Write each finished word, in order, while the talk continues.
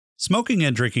Smoking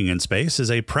and Drinking in Space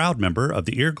is a proud member of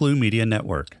the Earglue Media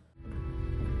Network.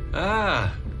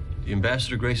 Ah, the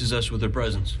ambassador graces us with her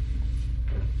presence.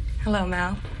 Hello,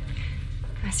 Mal.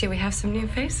 I see we have some new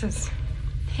faces.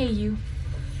 Hey, you.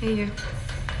 Hey, you.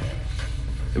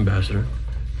 Ambassador,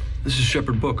 this is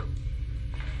Shepard Book.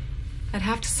 I'd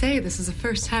have to say this is the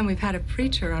first time we've had a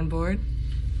preacher on board.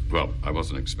 Well, I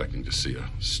wasn't expecting to see a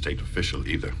state official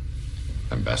either.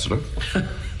 Ambassador?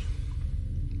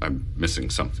 I'm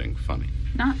missing something funny.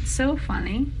 Not so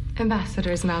funny.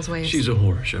 Ambassador is Mal's way of... She's a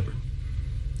whore, Shepard.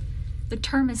 The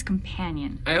term is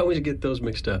companion. I always get those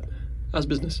mixed up. How's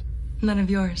business? None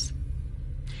of yours.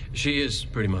 She is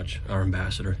pretty much our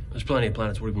ambassador. There's plenty of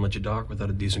planets won't even let you dock without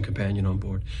a decent companion on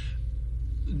board.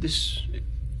 This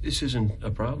isn't a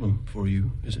problem for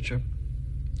you, is it, Shepard?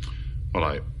 Well,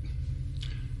 I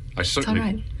It's all certainly...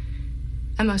 right.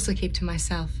 I mostly keep to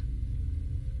myself.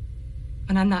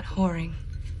 When I'm not whoring.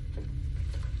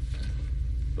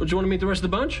 Don't you want to meet the rest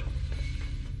of the bunch?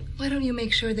 Why don't you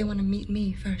make sure they want to meet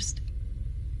me first?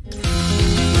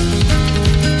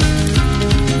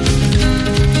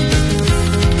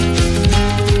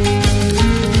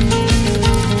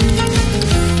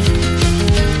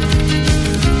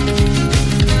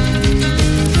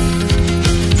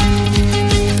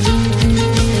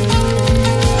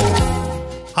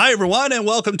 Hi, everyone, and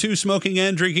welcome to Smoking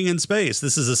and Drinking in Space.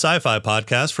 This is a sci-fi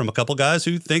podcast from a couple guys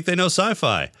who think they know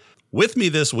sci-fi. With me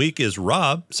this week is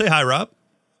Rob. Say hi, Rob.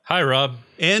 Hi, Rob.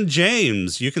 And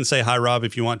James. You can say hi, Rob,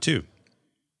 if you want to.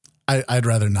 I'd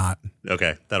rather not.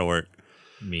 Okay, that'll work.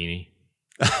 Meanie.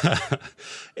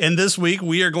 And this week,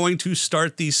 we are going to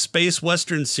start the Space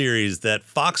Western series that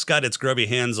Fox got its grubby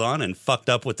hands on and fucked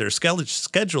up with their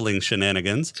scheduling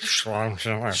shenanigans. Shut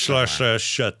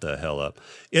the hell up.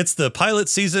 It's the pilot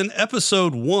season,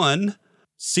 episode 1,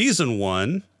 season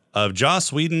 1 of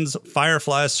Joss Whedon's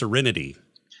Firefly Serenity.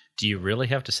 Do you really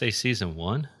have to say season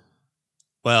 1?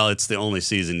 Well, it's the only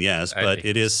season, yes, but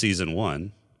it is season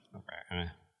 1. Okay.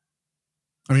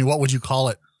 I mean, what would you call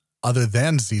it other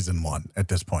than season 1 at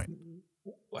this point?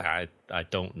 I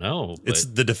don't know. It's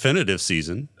the definitive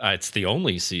season. It's the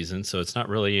only season, so it's not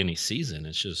really any season.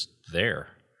 It's just there.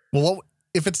 Well,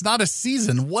 if it's not a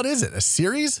season, what is it? A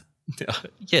series?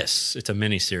 Yes, it's a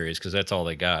mini series because that's all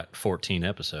they got. 14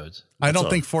 episodes. I don't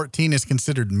think 14 is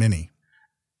considered mini.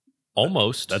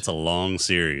 Almost. That's a long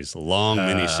series, a long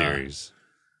mini series.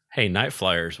 Hey, Night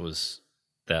Flyers was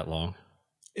that long.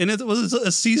 And it was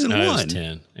a season 1. It was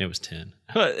 10. It was 10.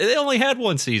 They only had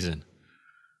one season.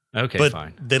 Okay, but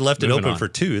fine. They left it Moving open on. for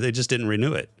 2. They just didn't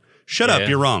renew it. Shut up.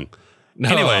 You're wrong. No.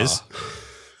 Anyways.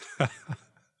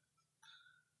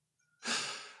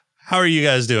 How are you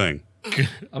guys doing?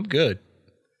 I'm good.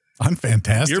 I'm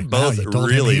fantastic. You're both You told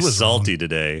him really he was salty wrong.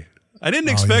 today. I didn't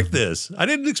expect this. I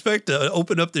didn't expect to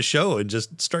open up the show and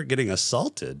just start getting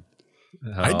assaulted.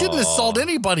 I didn't assault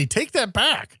anybody. Take that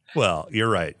back. Well, you're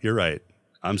right. You're right.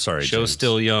 I'm sorry, Show's James.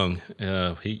 still young.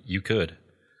 You could.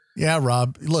 Yeah,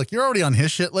 Rob. Look, you're already on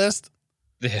his shit list.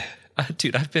 Yeah.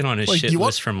 Dude, I've been on his Like, shit you want-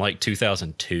 list from like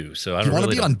 2002, so I You wanna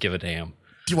really be don't on- give a damn.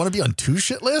 Do you want to be on 2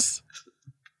 shit lists?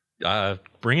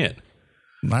 Bring it.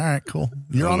 All right, cool.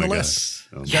 You're Oh on the my list.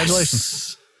 God.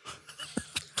 Congratulations.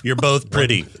 You're both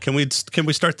pretty. Can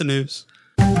we start the news?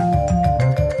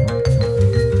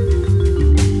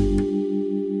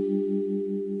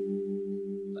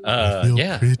 Feel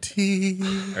Yeah. pretty.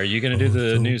 Are you going to do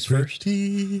the So news first?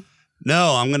 pretty.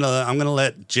 No, I'm gonna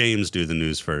let James do the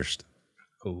news first.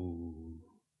 Oh.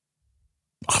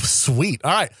 Oh, sweet.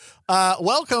 All right.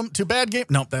 Welcome to Bad Game.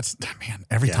 No, that's, man,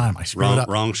 every time I screw it up.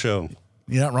 Wrong show.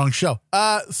 Yeah, wrong show.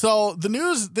 So the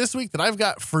news this week that I've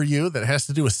got for you that has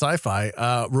to do with sci-fi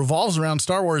revolves around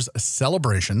Star Wars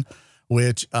Celebration,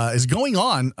 which is going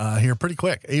on here pretty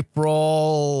quick.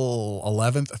 April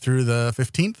 11th through the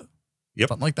 15th. Yep.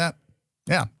 Something like that.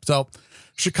 Yeah. So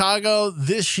Chicago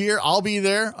this year, I'll be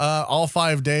there all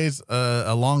 5 days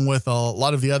along with a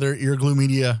lot of the other Earglue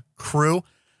Media crew.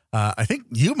 I think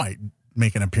you might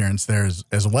make an appearance there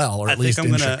as well, or at least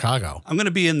in Chicago. I'm going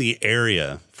to be in the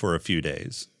area for a few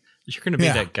days. You're going to be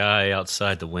Yeah. that guy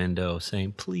outside the window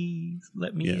saying, please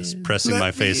let me Yes, in. pressing Let my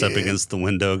me face up in. against the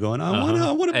window going, I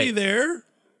want to Hey. be there.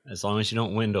 As long as you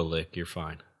don't window lick, you're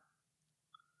fine.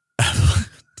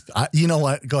 You know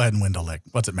what? Go ahead and window lick.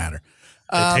 What's it matter?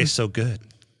 It tastes so good.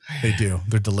 They do.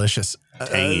 They're delicious.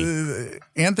 Tangy.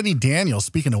 Anthony Daniels,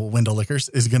 speaking of window lickers,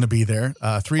 is going to be there.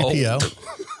 3PO.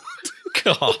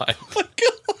 God.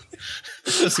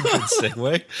 That's a good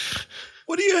segue.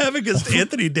 What do you have against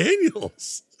Anthony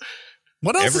Daniels?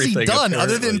 What else has he Everything, done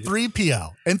other than apparently.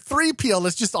 3PO? And 3PO,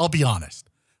 let's just all be honest.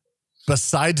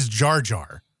 Besides Jar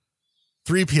Jar,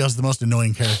 3PO is the most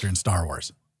annoying character in Star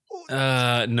Wars.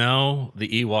 No, the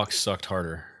Ewoks sucked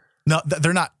harder. No,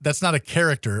 they're not. That's not a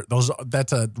character.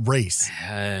 That's a race.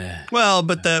 Well,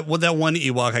 but that one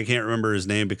Ewok, I can't remember his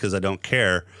name because I don't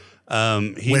care.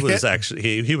 He Wicket? was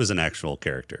actually he was an actual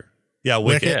character. Yeah,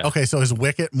 Wicket. Yeah. Okay, so is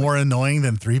Wicket more annoying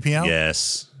than 3PO?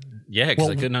 Yes. Yeah, because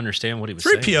Well, I couldn't understand what he was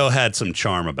saying. 3PO had some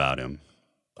charm about him.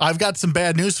 I've got some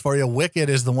bad news for you. Wicket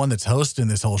is the one that's hosting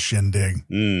this whole shindig.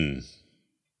 Glad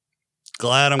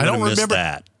I'm I going don't to miss remember-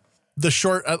 that. The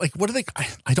short, what do they?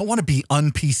 I don't want to be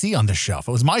un-PC on this show. If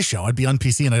it was my show, I'd be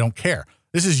un-PC and I don't care.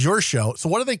 This is your show. So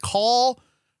what do they call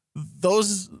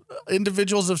those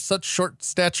individuals of such short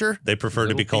stature? They prefer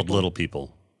to be called people. little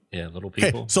people. Yeah, little Okay,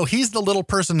 people. so he's the little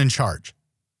person in charge.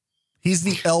 He's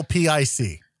the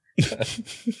LPIC.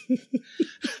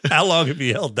 How long have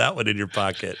you held that one in your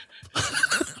pocket?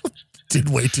 Did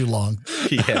way too long.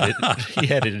 He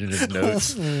had it in his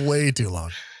notes. Way too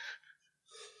long.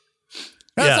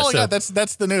 Yeah, That's all I so- got.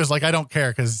 That's the news. Like, I don't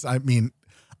care because, I mean,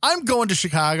 I'm going to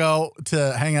Chicago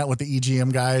to hang out with the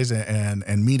EGM guys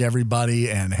and meet everybody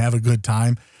and have a good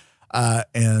time.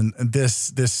 And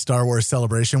this Star Wars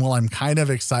celebration, well, I'm kind of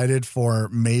excited for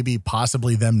maybe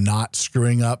possibly them not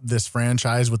screwing up this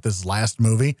franchise with this last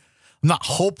movie. I'm not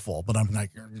hopeful, but I'm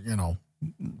like,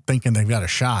 thinking they've got a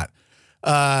shot.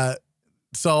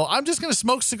 So I'm just going to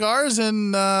smoke cigars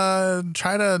and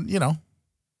try to,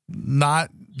 not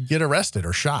get arrested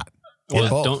or shot. Or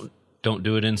Well, both. don't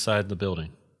do it inside the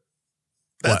building.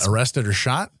 What, arrested or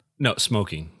shot? No,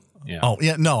 smoking. Yeah. Oh,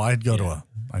 yeah. No, I'd go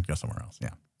somewhere else.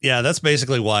 Yeah. Yeah, that's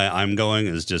basically why I'm going,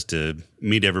 is just to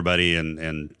meet everybody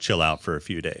and chill out for a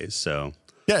few days. So,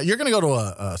 Yeah. You're going to go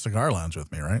to a cigar lounge with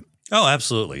me, right? oh,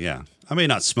 absolutely. Yeah. I may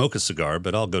not smoke a cigar,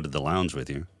 but I'll go to the lounge with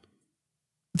you.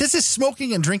 This is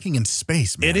smoking and drinking in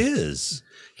space, man. It is.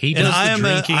 He And does I the am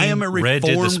drinking. I am a Red did the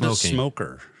reformed smoking.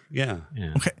 smoker. Yeah.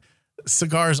 Yeah. Okay.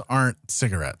 Cigars aren't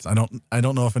cigarettes. I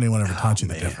don't know if anyone ever taught you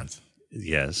the difference.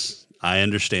 Yes, I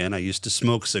understand. I used to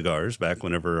smoke cigars back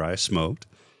whenever I smoked,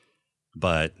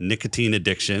 but nicotine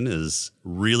addiction is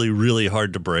really, really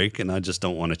hard to break, and I just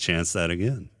don't want to chance that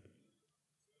again.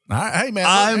 All right, hey, man.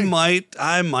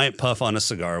 I might puff on a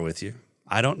cigar with you.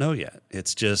 I don't know yet.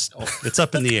 It's just it's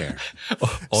up in the air. So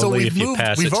Only we've if you moved.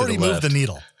 pass it We've to already the moved left. the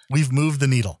needle. We've moved the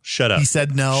needle. Shut up. He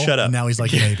said no. Shut up. And now he's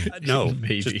like, maybe. No,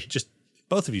 Maybe. just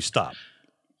both of you stop.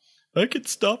 I can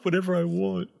stop whenever I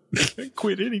want. I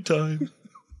quit anytime.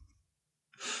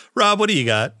 Rob, what do you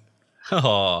got?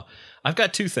 Oh, I've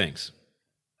got two things.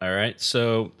 All right.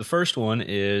 So the first one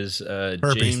is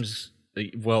James.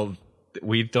 Well,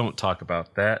 we don't talk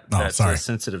about that. Oh, That's sorry. a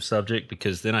sensitive subject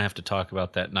because then I have to talk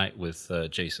about that night with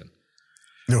Jason.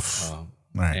 Oof. All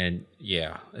right. And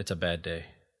yeah, it's a bad day.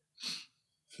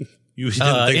 You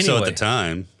didn't think so at the anyway.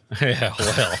 time. Yeah,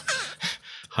 well,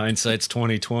 hindsight's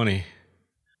 20/20.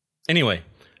 Anyway,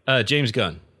 James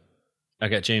Gunn. I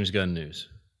got James Gunn news.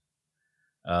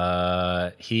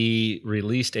 He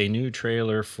released a new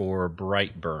trailer for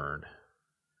Brightburn.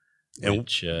 And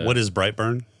Which, what is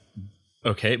Brightburn?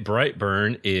 Okay,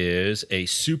 Brightburn is a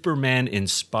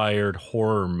Superman-inspired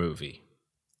horror movie.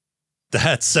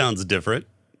 That sounds different.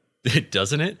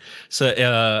 Doesn't it?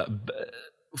 So,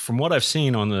 from what I've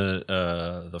seen on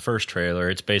the first trailer,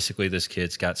 it's basically this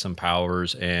kid's got some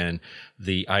powers, and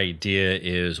the idea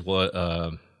is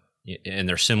and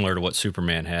they're similar to what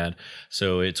Superman had.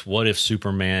 So it's what if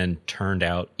Superman turned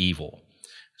out evil?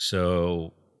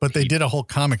 So, But they did a whole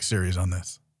comic series on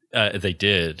this. they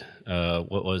did.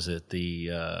 What was it? The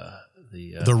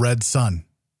The Red Sun.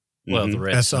 well, the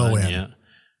Red Sun. S.O.N..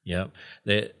 Yeah.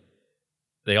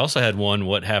 They also had one.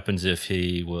 What happens if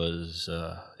he was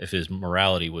if his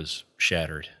morality was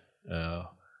shattered?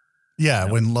 Yeah,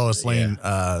 when Lois Lane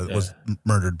was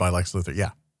murdered by Lex Luthor.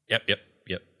 Yeah. Yep.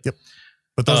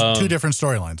 But those two different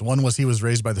storylines. One was he was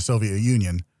raised by the Soviet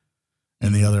Union,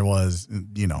 and the other was,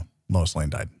 Lois Lane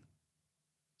died.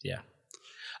 Yeah.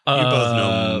 You both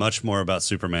know much more about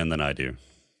Superman than I do.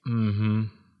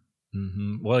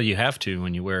 Well, you have to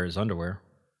when you wear his underwear.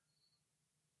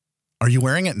 Are you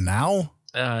wearing it now?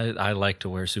 I like to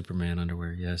wear Superman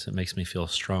underwear. Yes, it makes me feel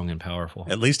strong and powerful.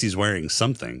 At least he's wearing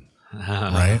something.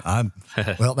 Right?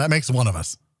 Well, that makes one of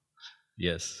us.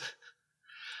 Yes.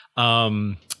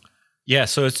 Yeah.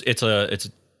 So it's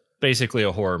basically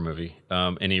a horror movie.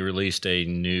 And he released a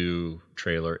new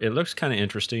trailer. It looks kind of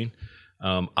interesting.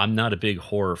 I'm not a big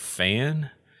horror fan,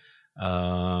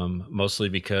 mostly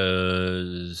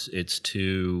because it's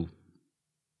too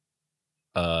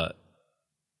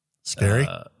Scary?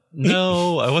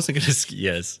 No, I wasn't going to.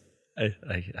 Yes, I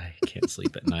can't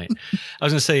sleep at night. I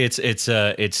was going to say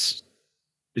it's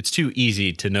too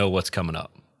easy to know what's coming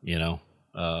up.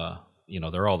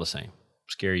 They're all the same.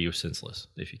 scare you senseless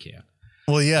if you can.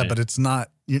 Well, yeah, but it's not.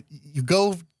 You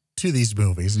go to these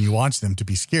movies and you watch them to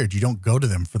be scared. You don't go to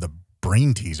them for the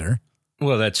brain teaser.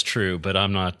 Well, that's true, but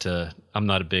I'm not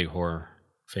a big horror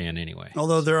fan anyway.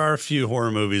 Although there are a few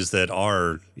horror movies that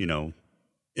are,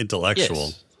 intellectual.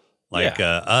 Yes. Like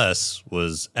Us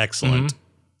was excellent.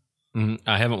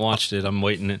 I haven't watched it. I'm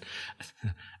waiting.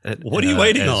 What are you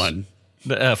waiting on?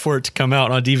 For it to come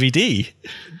out on DVD.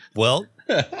 Well,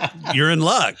 you're in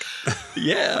luck.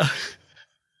 Yeah.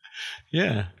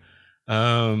 Yeah.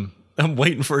 I'm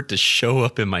waiting for it to show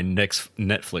up in my next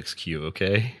Netflix queue,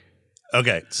 okay?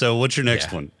 Okay, so what's your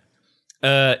next one?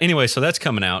 Anyway, so that's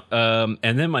coming out.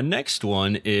 And then my next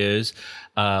one is,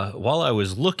 while I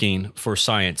was looking for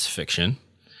science fiction,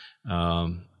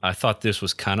 I thought this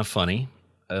was kind of funny.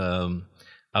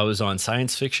 I was on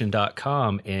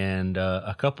sciencefiction.com, and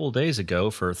a couple of days ago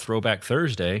for Throwback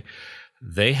Thursday,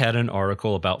 they had an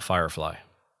article about Firefly.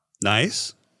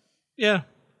 Nice. Yeah.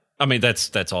 I mean,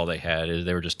 that's all they had. Is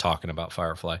they were just talking about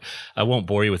Firefly. I won't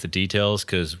bore you with the details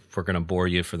because we're going to bore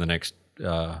you for the next,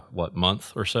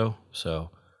 month or so. So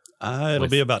it'll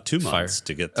be about 2 months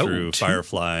to get through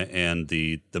Firefly and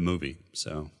the movie.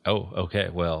 So. Oh, okay.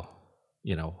 Well,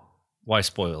 why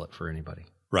spoil it for anybody?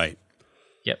 Right.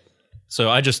 Yep. So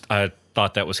I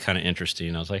thought that was kind of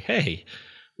interesting. I was like, hey,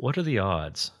 what are the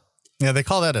odds? Yeah, they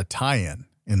call that a tie-in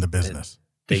in the business.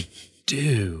 They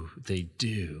do. They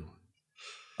do.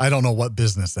 I don't know what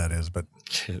business that is, but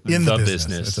in the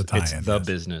business, it's a tie-in. It's the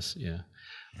business, yeah.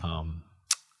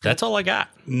 That's all I got.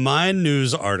 My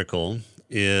news article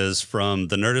is from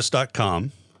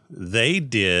thenerdist.com. They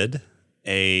did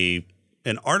an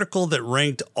article that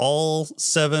ranked all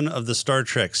 7 of the Star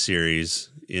Trek series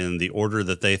in the order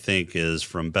that they think is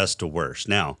from best to worst.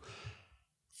 Now,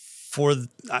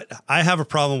 I have a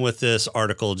problem with this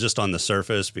article just on the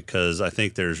surface because I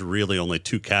think there's really only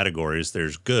 2 categories.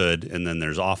 There's good and then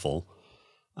there's awful.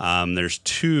 There's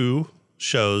 2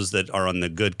 shows that are on the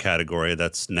good category.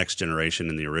 That's Next Generation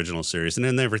in the original series. And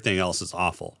then everything else is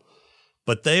awful.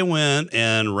 But they went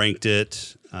and ranked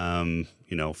it, from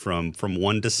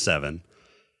 1 to 7.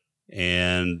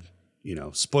 And,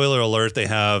 spoiler alert, they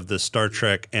have the Star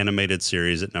Trek animated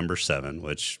series at number 7,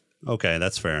 which, okay,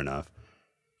 that's fair enough.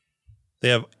 They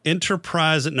have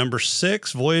Enterprise at number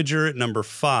 6, Voyager at number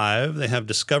 5. They have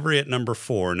Discovery at number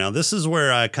 4. Now, this is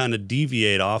where I kind of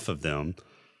deviate off of them.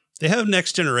 They have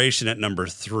Next Generation at number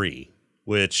 3,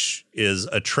 which is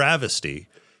a travesty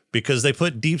because they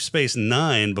put Deep Space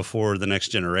Nine before the Next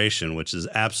Generation, which is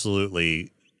absolutely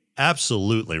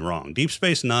wrong. Deep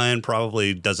Space Nine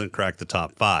probably doesn't crack the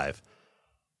top 5.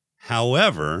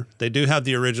 However, they do have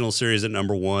the original series at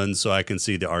number 1, so I can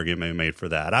see the argument made for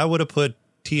that. I would have put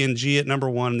TNG at number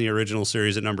 1, the original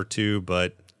series at number 2,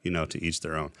 but, to each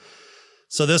their own.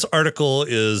 So this article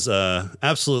is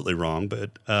absolutely wrong,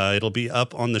 but it'll be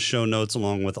up on the show notes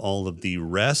along with all of the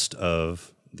rest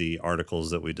of the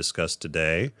articles that we discussed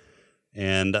today.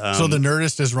 And so the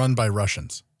Nerdist is run by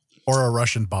Russians or a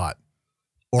Russian bot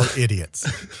or idiots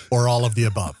or all of the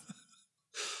above.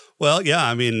 Well, yeah,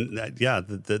 I mean,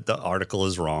 the article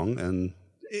is wrong. And,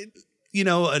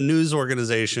 a news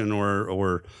organization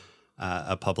or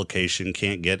a publication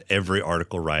can't get every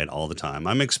article right all the time.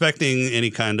 I'm expecting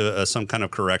any kind of some kind of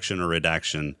correction or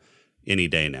redaction any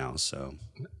day now. So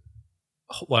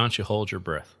why don't you hold your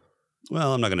breath?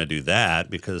 Well, I'm not going to do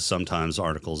that because sometimes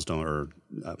articles don't or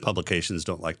publications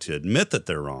don't like to admit that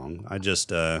they're wrong. I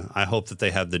just I hope that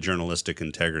they have the journalistic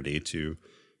integrity to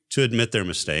admit their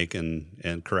mistake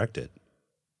and correct it.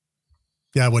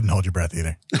 Yeah, I wouldn't hold your breath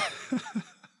either.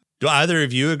 Do either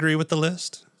of you agree with the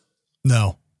list?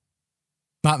 No.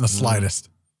 Not in the slightest.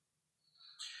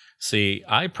 See,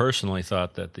 I personally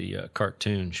thought that the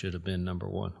cartoon should have been number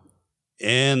 1.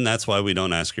 And that's why we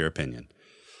don't ask your opinion.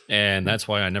 And that's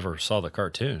why I never saw the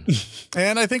cartoon.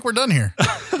 And I think we're done here.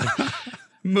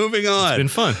 Moving on. It's been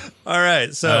fun. All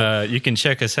right. So you can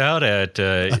check us out at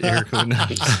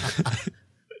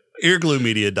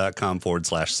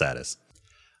eargluemedia.com/status.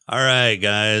 All right,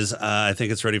 guys. I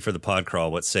think it's ready for the pod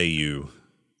crawl. What say you?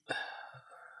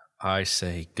 I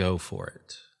say go for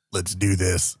it. Let's do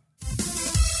this.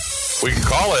 We can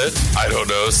call it, I don't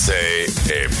know, say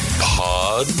a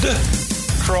pod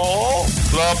crawl?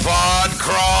 The pod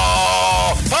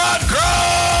crawl! Pod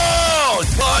crawl!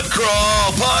 Pod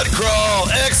crawl! Pod crawl!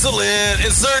 Excellent!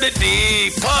 Insert it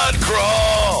deep! Pod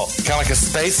crawl! Kind of like a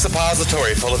space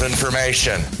suppository full of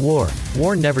information. War.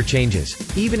 War never changes.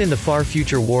 Even in the far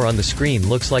future, war on the screen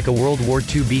looks like a World War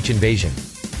II beach invasion.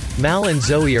 Mal and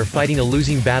Zoe are fighting a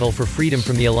losing battle for freedom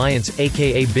from the Alliance,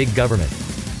 aka Big Government.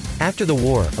 After the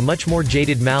war, a much more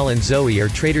jaded Mal and Zoe are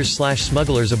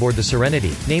traders/smugglers aboard the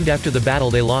Serenity, named after the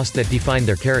battle they lost that defined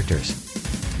their characters.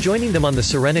 Joining them on the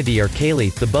Serenity are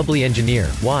Kaylee, the bubbly engineer,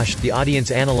 Wash, the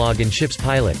audience analog and ship's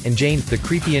pilot, and Jane, the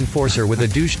creepy enforcer with a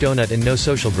douche donut and no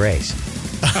social grace.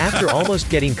 After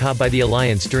almost getting caught by the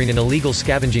Alliance during an illegal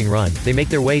scavenging run, they make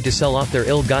their way to sell off their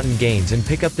ill-gotten gains and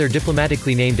pick up their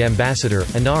diplomatically named ambassador,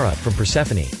 Inara, from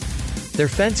Persephone. Their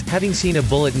fence, having seen a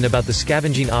bulletin about the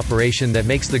scavenging operation that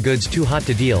makes the goods too hot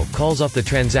to deal, calls off the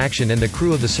transaction and the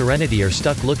crew of the Serenity are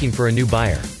stuck looking for a new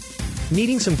buyer.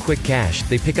 Needing some quick cash,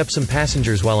 they pick up some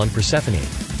passengers while on Persephone.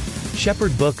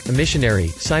 Shepard Book, a missionary,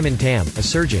 Simon Tam, a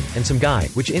surgeon, and some guy,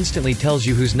 which instantly tells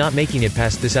you who's not making it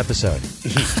past this episode.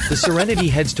 The Serenity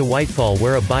heads to Whitefall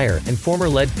where a buyer and former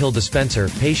lead pill dispenser,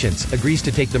 Patience, agrees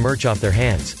to take the merch off their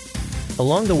hands.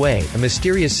 Along the way, a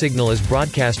mysterious signal is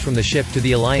broadcast from the ship to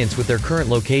the Alliance with their current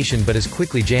location but is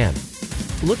quickly jammed.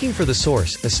 Looking for the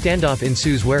source, a standoff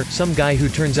ensues where some guy who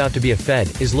turns out to be a Fed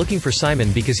is looking for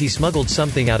Simon because he smuggled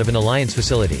something out of an Alliance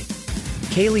facility.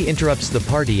 Kaylee interrupts the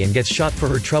party and gets shot for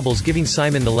her troubles, giving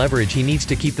Simon the leverage he needs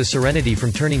to keep the Serenity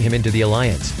from turning him into the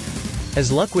Alliance.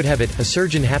 As luck would have it, a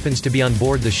surgeon happens to be on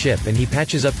board the ship and he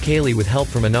patches up Kaylee with help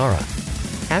from Inara.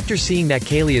 After seeing that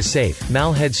Kaylee is safe,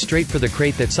 Mal heads straight for the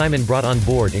crate that Simon brought on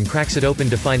board and cracks it open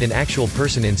to find an actual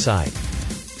person inside.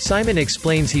 Simon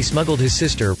explains he smuggled his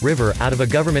sister, River, out of a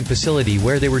government facility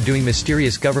where they were doing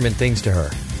mysterious government things to her.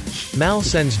 Mal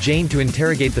sends Jane to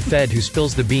interrogate the Fed who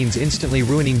spills the beans, instantly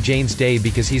ruining Jane's day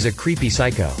because he's a creepy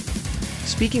psycho.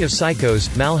 Speaking of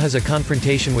psychos, Mal has a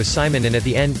confrontation with Simon and at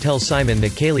the end tells Simon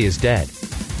that Kaylee is dead.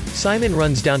 Simon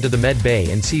runs down to the med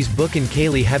bay and sees Book and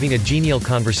Kaylee having a genial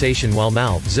conversation while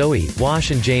Mal, Zoe,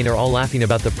 Wash and Jane are all laughing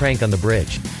about the prank on the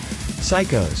bridge.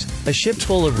 Psychos. A ship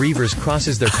full of Reavers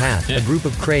crosses their path, a group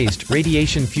of crazed,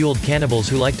 radiation-fueled cannibals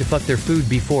who like to fuck their food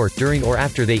before, during or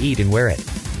after they eat and wear it.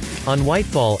 On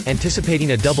Whitefall,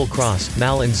 anticipating a double cross,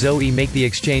 Mal and Zoe make the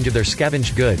exchange of their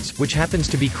scavenged goods, which happens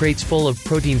to be crates full of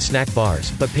protein snack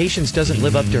bars, but Patience doesn't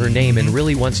live up to her name and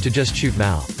really wants to just shoot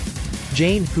Mal.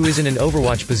 Jane, who is in an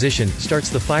Overwatch position, starts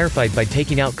the firefight by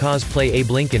taking out cosplay Abe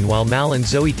Lincoln while Mal and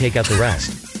Zoe take out the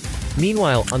rest.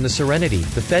 Meanwhile, on the Serenity,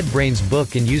 the Fed brains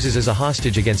Book and uses as a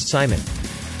hostage against Simon.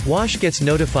 Wash gets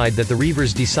notified that the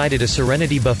Reavers decided a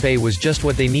Serenity buffet was just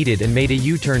what they needed and made a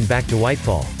U-turn back to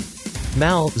Whitefall.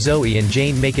 Mal, Zoe and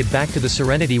Jane make it back to the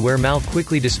Serenity where Mal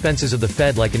quickly dispenses of the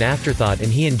Fed like an afterthought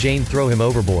and he and Jane throw him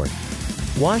overboard.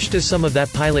 Wash does some of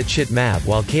that pilot shit mab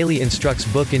while Kaylee instructs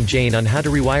Book and Jane on how to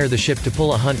rewire the ship to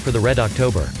pull a hunt for the Red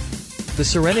October. The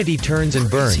Serenity turns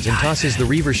and burns and tosses the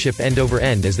Reaver ship end over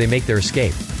end as they make their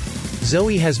escape.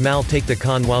 Zoe has Mal take the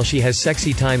con while she has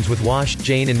sexy times with Wash.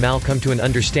 Jane and Mal come to an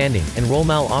understanding and roll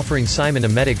Mal offering Simon a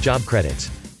medic job credits.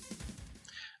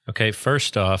 Okay,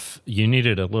 first off, you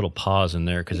needed a little pause in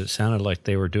there because it sounded like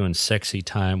they were doing sexy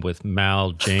time with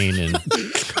Mal, Jane, and...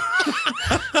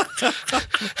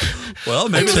 Well,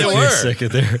 maybe they were. A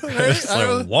second there. It's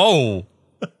like, whoa.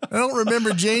 I don't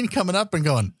remember Jane coming up and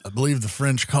going, I believe the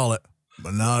French call it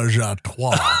menage a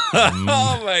trois.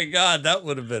 Oh, my God. That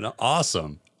would have been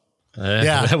awesome.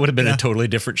 Yeah. That would have been a totally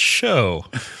different show.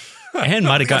 And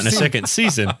might have gotten a second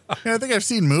season. Yeah, I think I've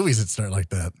seen movies that start like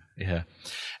that. Yeah.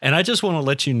 And I just want to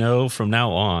let you know from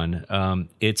now on,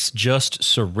 it's just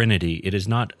Serenity. It is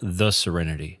not the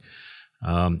Serenity.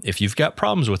 If you've got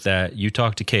problems with that, you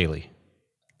talk to Kaylee.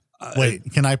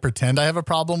 Wait, can I pretend I have a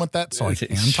problem with that so I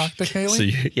can talk to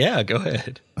Kaylee? So yeah, go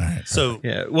ahead. All right. So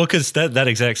yeah, well, because that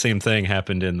exact same thing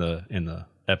happened in the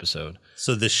episode.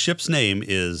 So the ship's name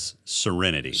is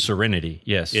Serenity. Serenity,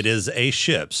 yes. It is a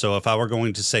ship. So if I were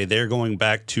going to say they're going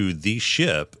back to the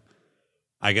ship,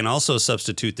 I can also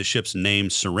substitute the ship's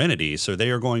name Serenity. So they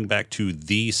are going back to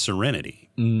the Serenity.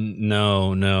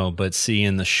 No. But see,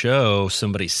 in the show,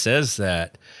 somebody says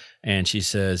that, and she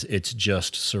says it's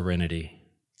just Serenity.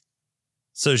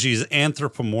 So she's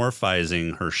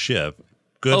anthropomorphizing her ship.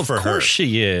 Good for her. Of course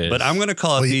she is. But I'm going to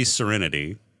call it the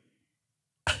Serenity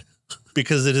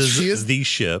because it is the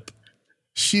ship.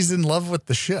 She's in love with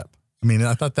the ship. I mean,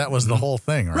 I thought that was the whole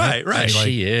thing, right? Right.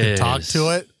 She is. Talk to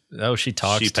it. Oh, she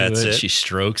talks to it. She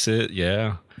strokes it.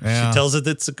 Yeah. She tells it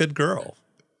it's a good girl.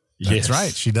 That's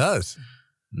right. She does.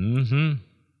 Mm-hmm.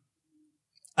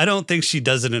 I don't think she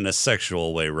does it in a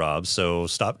sexual way, Rob. So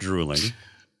stop drooling.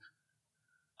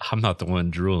 I'm not the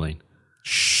one drooling.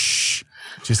 Shh.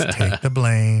 Just take the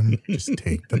blame. Just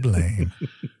take the blame.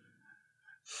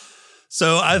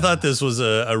 So I thought this was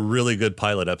a really good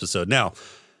pilot episode. Now,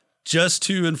 just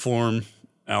to inform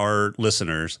our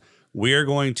listeners, we are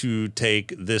going to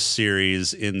take this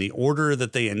series in the order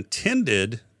that they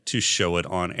intended to show it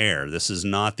on air. This is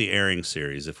not the airing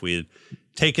series. If we had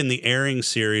taken the airing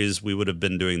series, we would have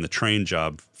been doing the Train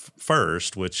Job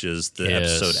first, which is the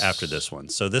episode after this one.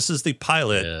 So this is the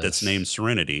pilot that's named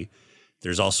Serenity.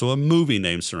 There's also a movie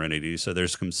named Serenity, so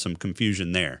there's some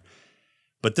confusion there.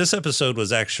 But this episode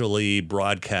was actually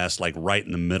broadcast like right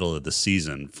in the middle of the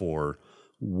season for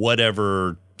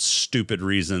whatever stupid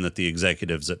reason that the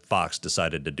executives at Fox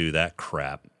decided to do that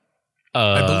crap.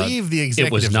 I believe the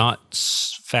executives... It was not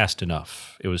fast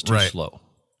enough. It was too slow.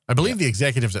 I believe the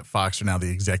executives at Fox are now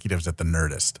the executives at the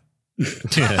Nerdist.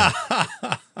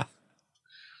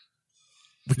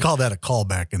 We call that a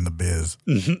callback in the biz.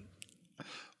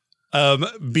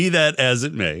 Be that as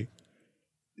it may,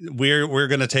 we're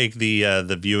going to take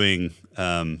the viewing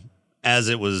as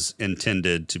it was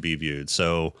intended to be viewed.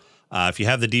 So if you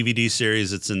have the DVD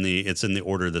series, it's in the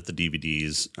order that the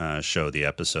DVDs show the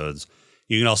episodes.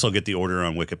 You can also get the order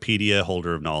on Wikipedia,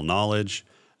 Holder of All Knowledge,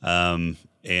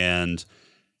 and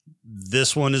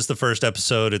this one is the first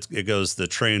episode. It goes the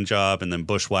Train Job and then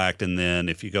Bushwhacked, and then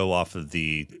if you go off of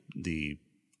the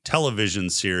television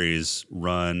series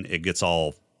run, it gets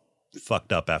all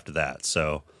fucked up after that.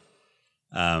 So,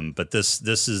 but this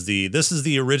is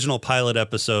the original pilot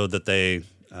episode that they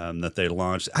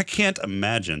launched. I can't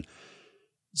imagine.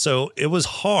 So it was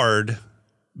hard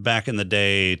back in the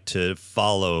day to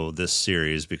follow this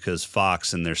series because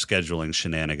Fox and their scheduling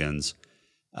shenanigans.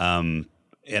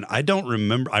 And I don't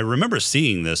remember. I remember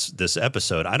seeing this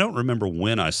episode. I don't remember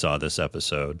when I saw this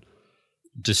episode.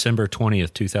 December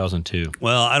 20th, 2002.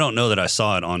 Well, I don't know that I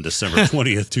saw it on December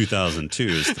 20th,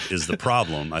 2002 is the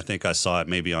problem. I think I saw it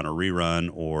maybe on a rerun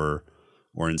or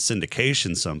in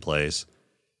syndication someplace.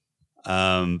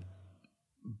 But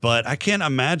I can't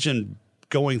imagine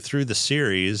going through the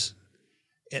series.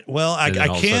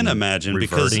 I can imagine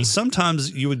because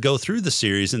sometimes you would go through the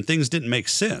series and things didn't make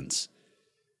sense.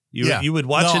 You would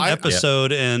watch an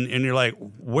episode and you're like,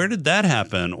 where did that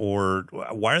happen? Or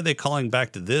why are they calling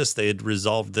back to this? They had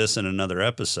resolved this in another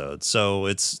episode. So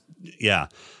it's,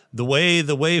 the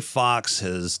way Fox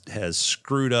has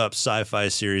screwed up sci-fi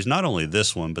series, not only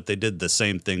this one, but they did the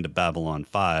same thing to Babylon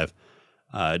 5,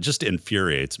 just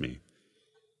infuriates me.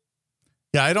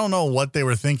 Yeah, I don't know what they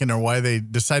were thinking or why they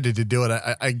decided to do it.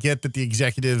 I get that the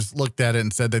executives looked at it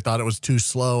and said they thought it was too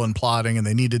slow and plotting and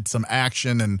they needed some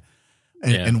action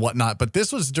and whatnot. But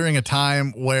this was during a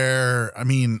time where, I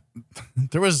mean,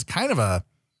 there was kind of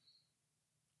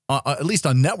at least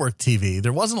on network TV,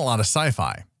 there wasn't a lot of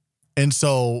sci-fi. And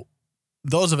so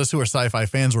those of us who are sci-fi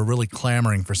fans were really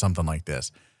clamoring for something like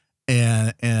this.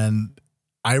 And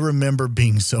I remember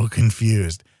being so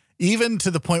confused, even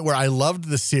to the point where I loved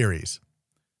the series.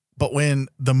 But when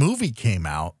the movie came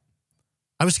out,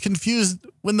 I was confused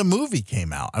when the movie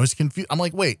came out. I was confused. I'm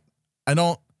like, wait,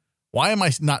 why am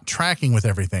I not tracking with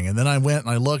everything? And then I went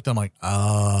and I looked, I'm like,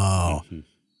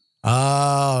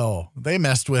 they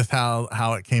messed with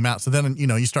how it came out. So then,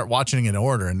 you start watching it in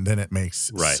order and then it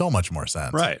makes so much more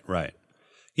sense. Right.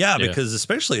 Yeah, because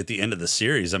especially at the end of the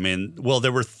series, I mean,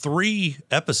 there were 3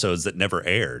 episodes that never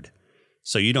aired.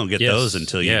 So you don't get those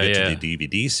until you get to the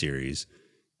DVD series.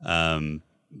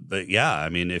 But yeah, I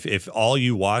mean, if all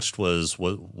you watched was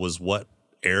what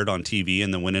aired on TV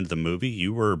and then went into the movie,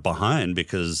 you were behind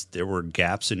because there were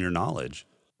gaps in your knowledge.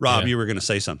 Rob, you were going to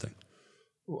say something.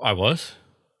 I was?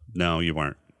 No, you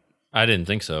weren't. I didn't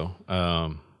think so.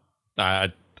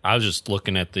 I was just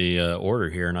looking at the order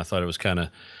here and I thought it was kind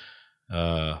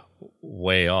of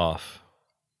way off.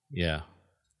 Yeah.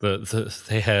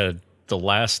 They had the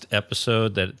last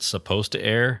episode that's supposed to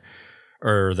air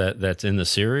or that's in the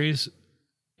series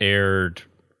aired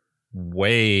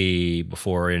way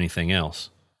before anything else.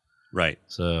 Right.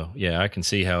 So, yeah, I can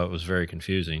see how it was very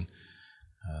confusing.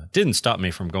 Didn't stop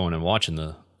me from going and watching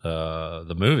the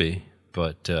movie,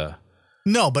 but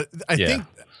no, but I think,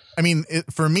 I mean,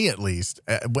 for me at least,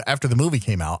 after the movie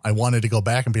came out, I wanted to go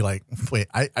back and be like, wait,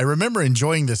 I remember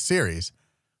enjoying this series.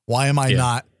 Why am I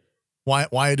not?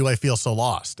 Why do I feel so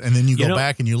lost? And then you go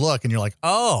back and you look and you're like,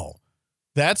 oh,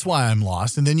 that's why I'm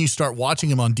lost. And then you start watching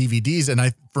them on DVDs.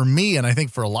 And for me, and I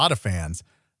think for a lot of fans,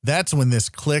 that's when this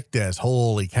clicked as,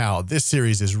 holy cow, this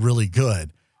series is really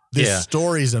good. This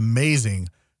story is amazing.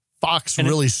 Fox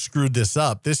really screwed this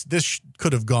up. This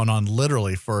could have gone on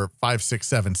literally for 5, 6,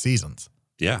 7 seasons.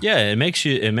 Yeah. Yeah. It makes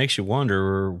you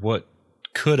wonder what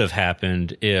could have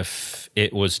happened if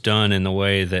it was done in the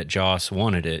way that Joss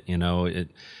wanted it.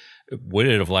 Would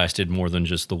it have lasted more than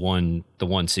just the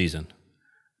one season?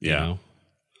 Yeah.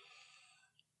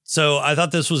 So I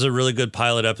thought this was a really good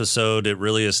pilot episode. It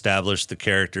really established the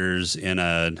characters in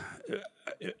a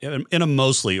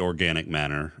mostly organic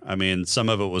manner. I mean, some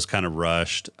of it was kind of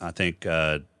rushed. I think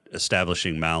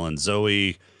establishing Mal and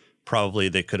Zoe probably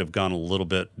they could have gone a little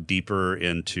bit deeper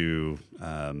into,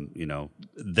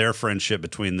 their friendship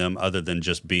between them, other than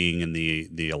just being in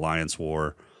the Alliance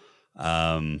War.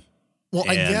 I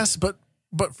guess, but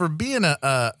for being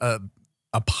a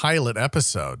pilot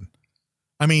episode,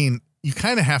 I mean, you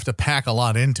kind of have to pack a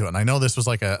lot into it. And I know this was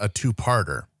like a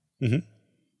 2-parter. Mm-hmm.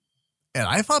 And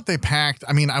I thought they packed,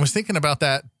 I was thinking about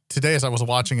that today as I was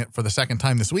watching it for the second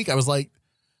time this week. I was like,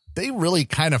 they really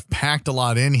kind of packed a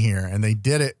lot in here, and they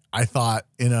did it, I thought,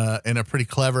 in a pretty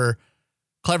clever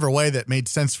way that made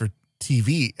sense for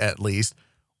TV, at least,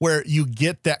 where you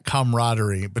get that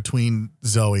camaraderie between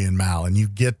Zoe and Mal, and you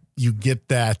get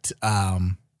that,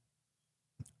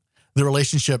 the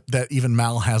relationship that even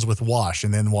Mal has with Wash,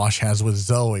 and then Wash has with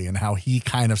Zoe, and how he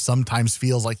kind of sometimes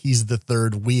feels like he's the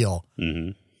third wheel.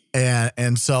 Mm-hmm.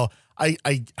 And so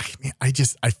I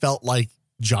felt like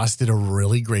Joss did a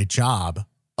really great job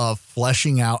of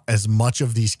fleshing out as much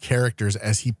of these characters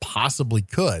as he possibly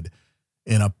could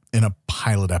in a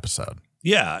pilot episode.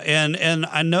 Yeah, and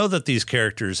I know that these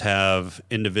characters have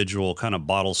individual kind of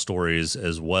bottle stories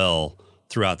as well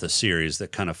throughout the series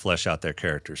that kind of flesh out their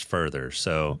characters further.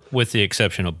 So, with the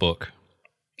exception of Book.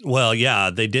 Well, yeah,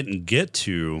 they didn't get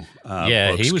to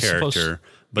Book's he was character,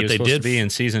 but they supposed did to be in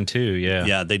season 2.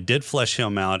 Yeah, they did flesh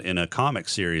him out in a comic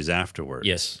series afterwards.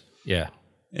 Yes, yeah.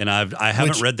 And I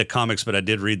haven't read the comics, but I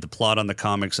did read the plot on the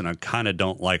comics, and I kind of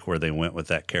don't like where they went with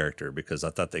that character, because I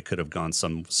thought they could have gone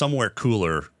somewhere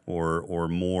cooler or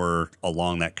more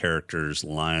along that character's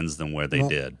lines than where they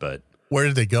did. But where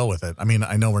did they go with it? I mean,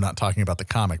 I know we're not talking about the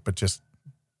comic, but just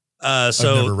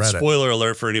so spoiler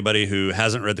alert for anybody who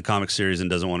hasn't read the comic series and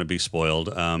doesn't want to be spoiled.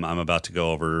 I'm about to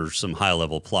go over some high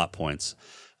level plot points.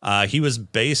 He was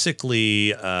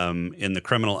basically in the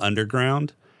criminal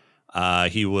underground.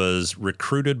 He was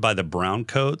recruited by the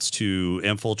Browncoats to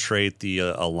infiltrate the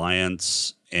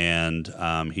Alliance,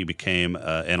 and he became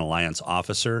an Alliance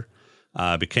officer,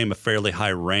 became a fairly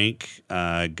high rank,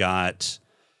 got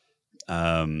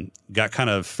kind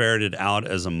of ferreted out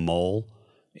as a mole,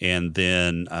 and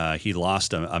then he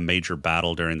lost a major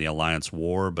battle during the Alliance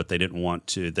War, but they didn't want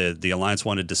to. The Alliance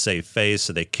wanted to save face,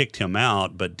 so they kicked him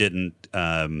out, but didn't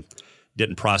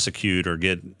prosecute or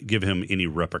give him any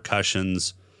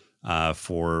repercussions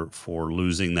for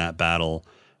losing that battle,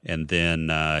 and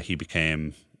then he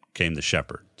became the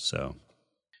Shepherd. So,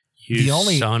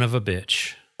 son of a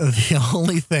bitch. The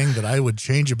only thing that I would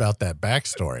change about that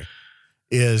backstory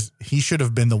is he should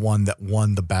have been the one that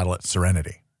won the battle at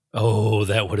Serenity. Oh,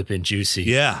 that would have been juicy.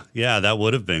 Yeah, that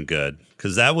would have been good,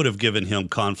 because that would have given him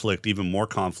conflict, even more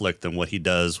conflict than what he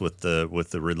does with the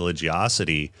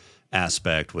religiosity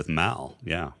aspect with Mal.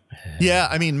 Yeah,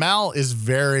 I mean, Mal is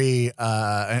very,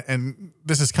 and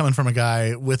this is coming from a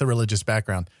guy with a religious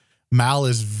background. Mal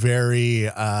is very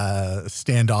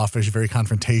standoffish, very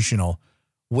confrontational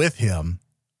with him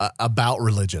about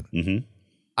religion. Mm-hmm.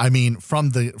 I mean, from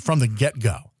the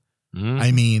get-go. Mm.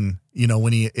 I mean,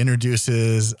 when he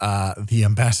introduces the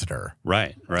ambassador,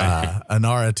 right,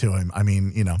 Inara to him. I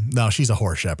mean, no, she's a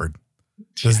horse shepherd.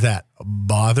 Does that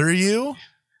bother you?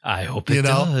 I hope it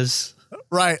does.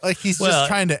 Right. Like he's just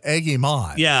trying to egg him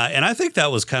on. Yeah. And I think that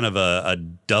was kind of a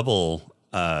double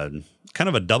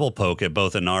poke at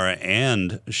both Inara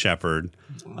and Shepherd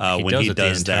when he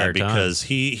does that, because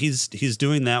he's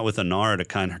doing that with Inara to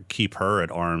kind of keep her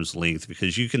at arm's length,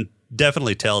 because you can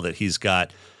definitely tell that he's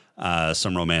got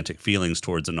some romantic feelings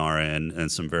towards Inara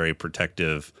and some very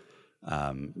protective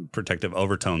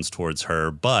overtones towards her,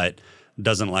 but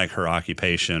doesn't like her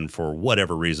occupation for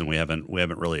whatever reason. We haven't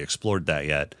really explored that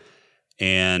yet.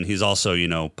 And he's also,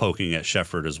 poking at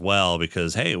Shepherd as well,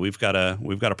 because, hey, we've got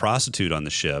a prostitute on the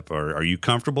ship. Or are you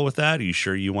comfortable with that? Are you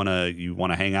sure you want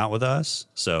to hang out with us?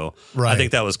 So I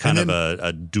think that was kind of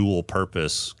a dual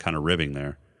purpose kind of ribbing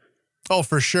there. Oh,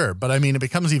 for sure. But I mean, it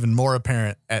becomes even more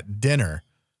apparent at dinner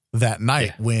that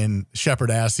night when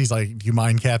Shepherd asks, he's like, "Do you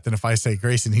mind, Captain, if I say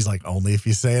grace?" And he's like, "Only if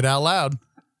you say it out loud."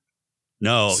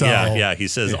 No, so, yeah. He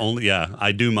says only. Yeah,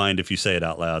 I do mind if you say it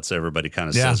out loud. So everybody kind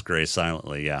of says grace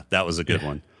silently. Yeah, that was a good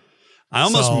one. I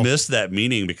almost missed that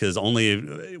meaning, because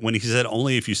when he said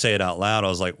only if you say it out loud, I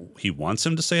was like, he wants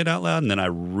him to say it out loud, and then I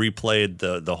replayed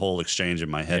the whole exchange in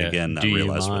my head again. And do I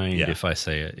realized, you mind if I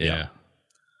say it? Yeah.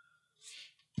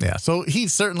 So he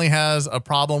certainly has a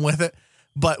problem with it.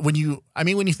 But when you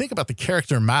think about the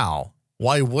character Mal,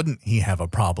 why wouldn't he have a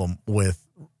problem with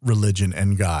religion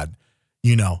and God?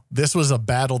 This was a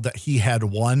battle that he had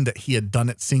won, that he had done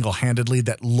it single-handedly,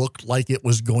 that looked like it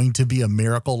was going to be a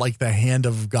miracle, like the hand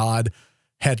of God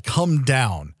had come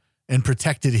down and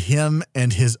protected him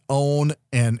and his own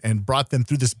and brought them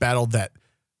through this battle that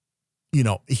you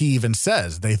know, he even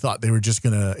says they thought they were just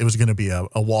it was going to be a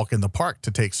walk in the park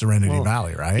to take Serenity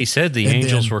Valley, right? He said the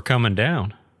angels were coming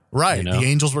down. Right. You know? The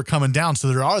angels were coming down.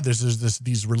 So there's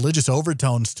these religious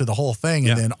overtones to the whole thing.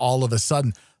 And then all of a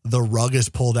sudden the rug is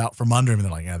pulled out from under him and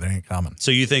they're like, yeah, they ain't coming.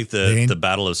 So you think the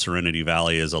Battle of Serenity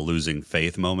Valley is a losing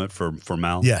faith moment for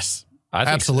Mal? Yes. I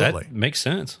think absolutely. That makes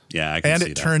sense. Yeah, I can see that.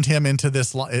 And it turned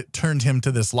him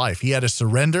to this life. He had to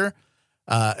surrender.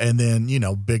 And then, you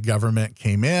know, big government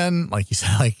came in, like you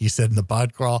said in the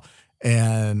pod crawl.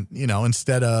 And, you know,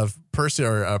 instead of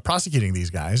prosecuting these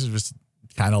guys, it just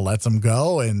kind of lets them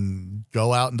go and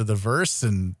go out into the verse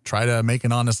and try to make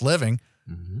an honest living.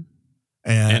 Mm-hmm.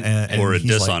 And or a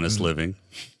dishonest living.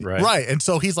 Right. Right. And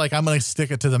so he's like, I'm going to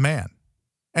stick it to the man.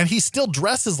 And he still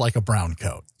dresses like a brown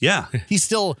coat. Yeah. He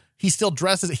still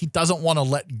dresses. He doesn't want to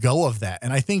let go of that.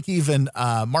 And I think even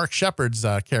Mark Shepard's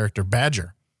character,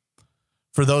 Badger,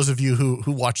 for those of you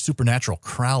who watch Supernatural,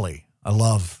 Crowley, I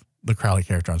love the Crowley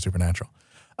character on Supernatural.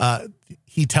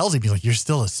 He tells him, he's like, you're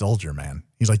still a soldier, man.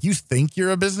 He's like, you think you're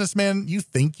a businessman? You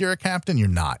think you're a captain? You're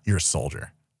not. You're a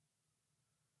soldier.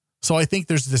 So I think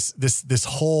there's this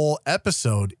whole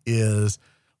episode is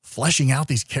fleshing out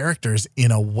these characters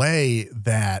in a way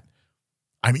that,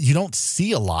 I mean, you don't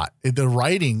see a lot. The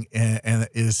writing and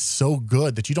is so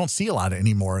good that you don't see a lot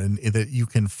anymore, and that you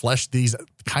can flesh these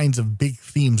kinds of big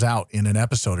themes out in an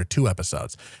episode or 2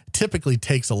 episodes. It typically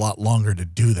takes a lot longer to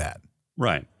do that.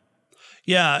 Right.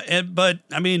 Yeah. But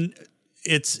I mean,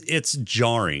 it's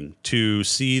jarring to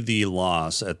see the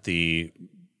loss at the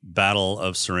Battle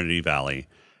of Serenity Valley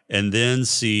and then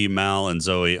see Mal and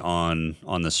Zoe on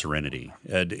the Serenity.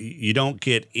 You don't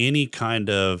get any kind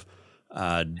of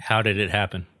how did it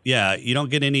happen? Yeah, you don't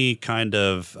get any kind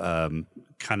of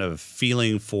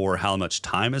feeling for how much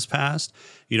time has passed.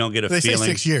 You don't get a feeling. Say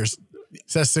 6 years. It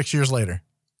says 6 years later.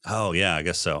 Oh yeah, I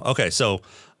guess so. Okay, so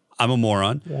I'm a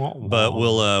moron, but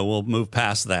we'll move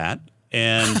past that.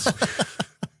 And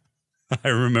I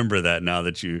remember that now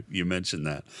that you mentioned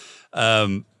that.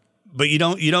 But you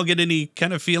don't get any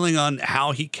kind of feeling on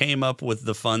how he came up with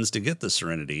the funds to get the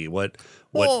Serenity. What?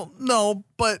 Well, no,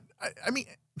 but I mean,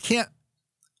 can't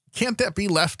that be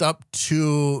left up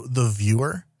to the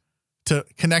viewer to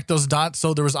connect those dots?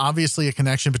 So there was obviously a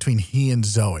connection between he and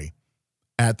Zoe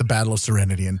at the Battle of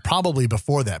Serenity, and probably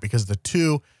before that, because the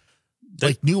two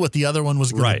knew what the other one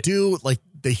was going to do. Like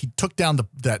he took down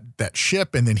that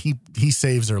ship, and then he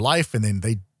saves her life, and then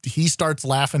he starts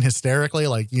laughing hysterically,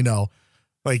 like, you know,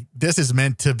 like this is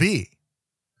meant to be,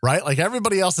 right? Like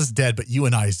everybody else is dead, but you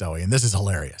and I, Zoe, and this is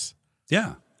hilarious.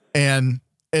 Yeah, and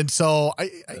so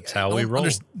that's how we roll.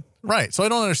 Right. So I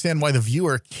don't understand why the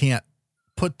viewer can't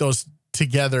put those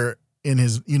together in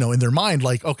in their mind.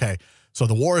 Like, okay, so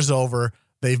the war is over.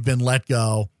 They've been let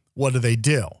go. What do they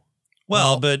do?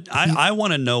 Well, but I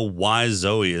want to know why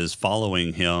Zoe is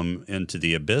following him into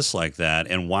the abyss like that,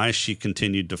 and why she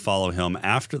continued to follow him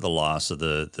after the loss of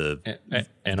the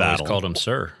and battle. always called him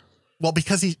sir. Well,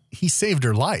 because he saved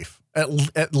her life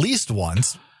at least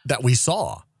once that we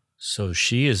saw. So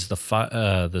she is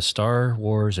the Star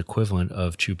Wars equivalent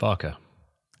of Chewbacca,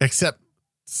 except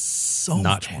so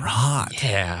much more hot.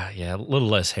 Yeah, a little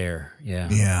less hair.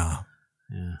 Yeah.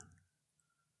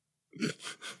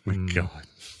 My God.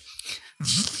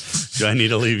 Do I need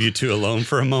to leave you two alone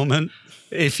for a moment?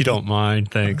 If you don't mind,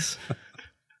 thanks.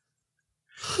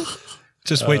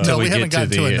 Just wait till we haven't get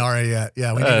gotten to Inara yet.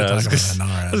 Yeah, we need to talk about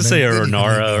Inara. Let's say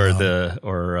Inara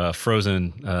or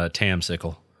frozen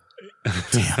Tamsicle.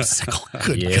 Tamsicle.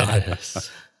 Good God.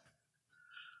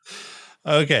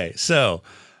 Okay, so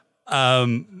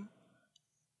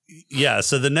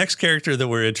so the next character that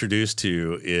we're introduced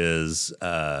to is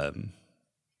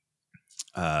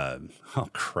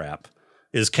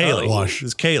is Kaylee. Wash.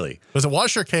 Is Kaylee. Was it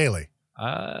Wash or Kaylee?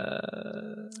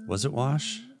 Was it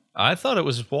Wash? I thought it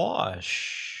was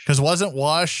Wash. Because wasn't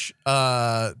Wash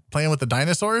playing with the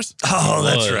dinosaurs? Oh,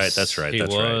 that's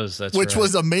right. Which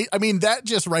was amazing. I mean, that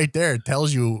just right there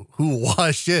tells you who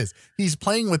Wash is. He's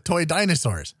playing with toy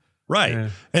dinosaurs. Right. Yeah.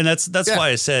 And that's why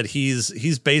I said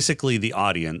he's basically the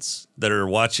audience that are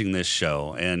watching this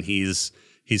show, and he's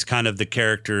kind of the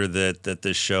character that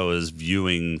this show is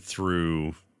viewing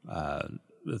through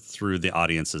the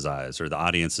audience's eyes, or the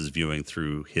audience is viewing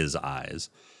through his eyes.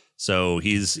 So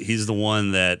he's the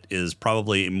one that is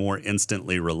probably more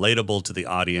instantly relatable to the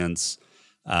audience,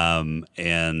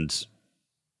 and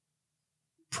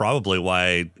probably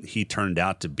why he turned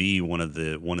out to be one of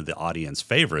the audience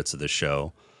favorites of the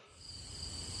show.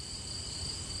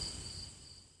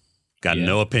 Got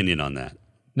no opinion on that.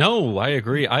 No, I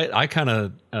agree. I kind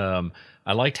of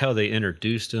I liked how they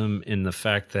introduced him in the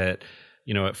fact that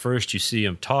at first you see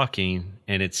him talking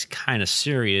and it's kind of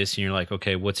serious, and you're like,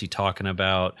 okay, what's he talking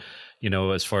about?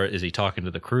 As far as, is he talking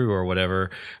to the crew or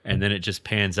whatever? And then it just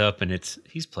pans up and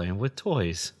he's playing with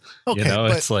toys. Okay,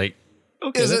 it's like,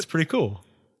 okay, that's pretty cool.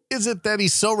 Is it that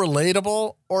he's so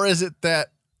relatable, or is it that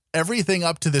everything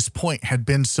up to this point had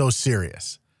been so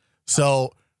serious?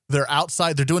 So they're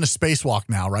outside, they're doing a spacewalk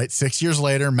now, right? 6 years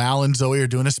later, Mal and Zoe are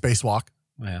doing a spacewalk.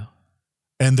 Yeah.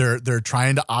 And they're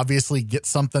trying to obviously get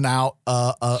something out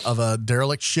of a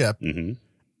derelict ship. Mm-hmm.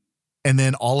 And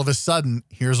then all of a sudden,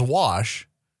 here's Wash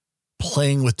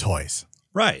playing with toys.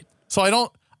 Right. So I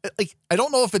don't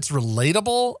know if it's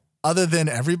relatable other than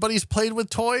everybody's played with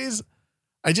toys.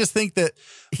 I just think that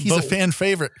he's a fan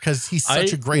favorite because he's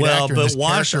such a great actor. But and this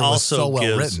Wash character was so well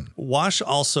gives written. Wash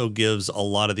also gives a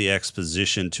lot of the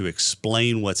exposition to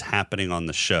explain what's happening on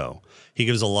the show. He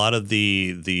gives a lot of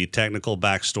the technical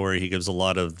backstory. He gives a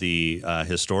lot of the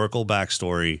historical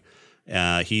backstory.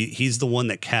 He's the one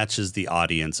that catches the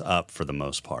audience up for the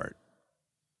most part.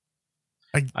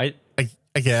 I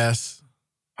guess.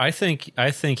 I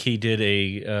think he did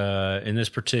in this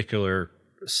particular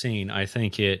scene, I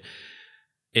think it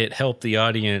helped the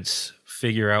audience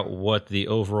figure out what the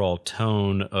overall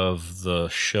tone of the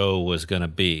show was going to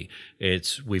be.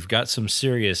 We've got some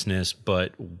seriousness,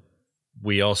 but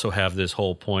we also have this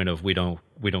whole point of we don't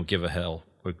give a hell.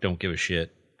 We don't give a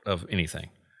shit of anything.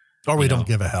 Or we don't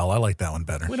give a hell. I like that one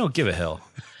better. We don't give a hell.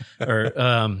 Or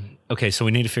okay, so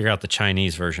we need to figure out the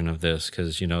Chinese version of this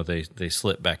because they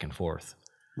slip back and forth,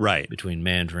 right, between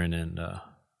Mandarin and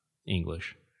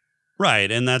English, right,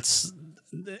 and that's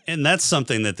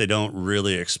something that they don't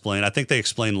really explain. I think they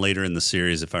explain later in the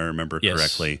series, if I remember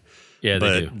correctly. Yeah,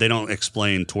 but they don't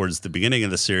explain towards the beginning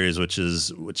of the series,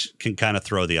 which can kind of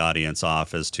throw the audience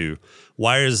off as to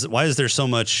why is there so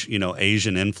much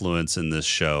Asian influence in this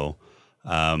show.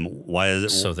 Why is it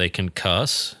so they can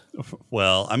cuss?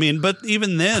 Well, I mean, but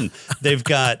even then they've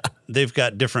got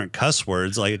different cuss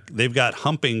words. Like they've got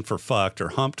humping for fucked or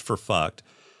humped for fucked.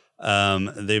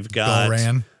 They've got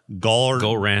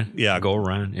Goran. Yeah.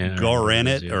 Goran. Yeah.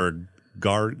 Garanit or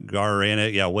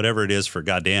Garanit. Yeah. Whatever it is for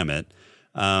goddamn it.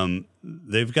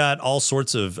 They've got all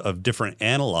sorts of different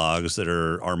analogs that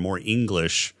are more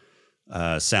English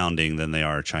sounding than they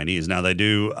are Chinese. Now they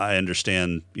do, I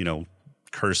understand,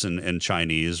 curse in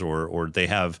Chinese or they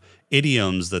have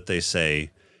idioms that they say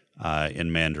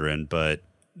in Mandarin, but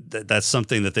that's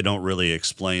something that they don't really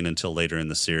explain until later in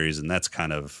the series, and that's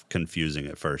kind of confusing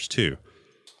at first too.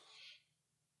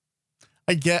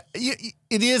 I get it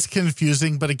is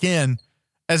confusing, but again,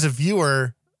 as a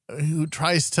viewer who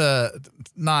tries to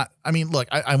not, I mean, look,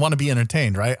 I want to be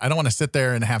entertained, right? I don't want to sit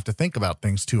there and have to think about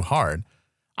things too hard.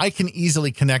 I can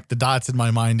easily connect the dots in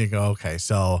my mind and go, okay,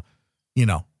 so,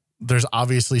 there's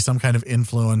obviously some kind of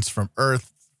influence from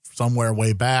Earth somewhere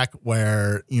way back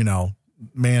where,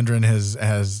 Mandarin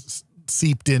has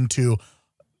seeped into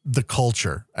the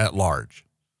culture at large.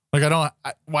 Like,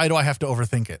 why do I have to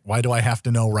overthink it? Why do I have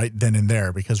to know right then and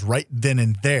there? Because right then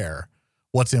and there,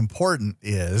 what's important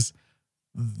is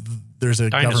there's a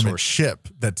government ship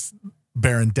that's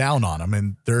bearing down on them,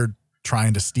 and they're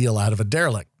trying to steal out of a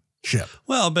derelict ship.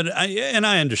 Well, but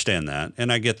I understand that,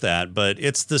 and I get that, but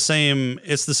it's the same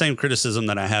criticism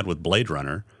that I had with Blade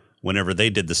Runner whenever they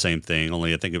did the same thing,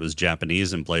 only I think it was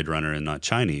Japanese in Blade Runner and not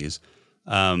Chinese.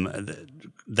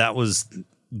 That was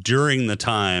during the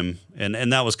time,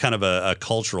 and that was kind of a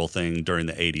cultural thing during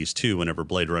the 80s too, whenever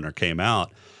Blade Runner came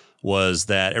out, was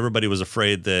that everybody was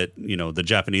afraid that, the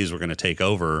Japanese were going to take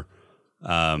over,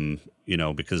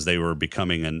 because they were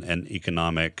becoming an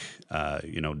economic,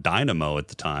 dynamo at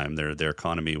the time. Their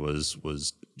economy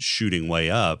was shooting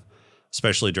way up,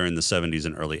 especially during the 70s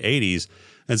and early 80s.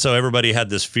 And so everybody had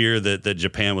this fear that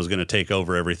Japan was going to take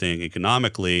over everything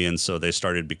economically. And so they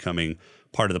started becoming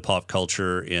part of the pop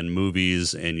culture in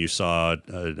movies. And you saw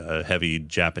a heavy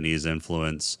Japanese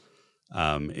influence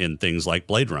in things like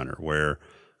Blade Runner, where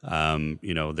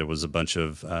there was a bunch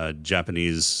of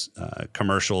Japanese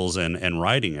commercials and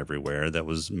writing everywhere that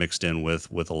was mixed in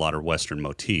with a lot of Western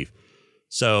motif.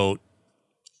 So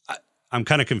I'm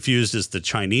kind of confused as the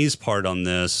Chinese part on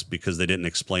this because they didn't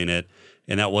explain it.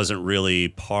 And that wasn't really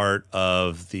part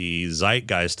of the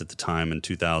zeitgeist at the time in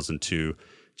 2002.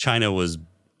 China was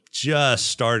just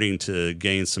starting to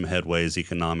gain some headways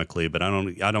economically, but I don't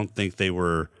even think they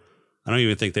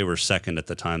were second at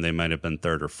the time. They might have been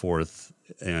third or fourth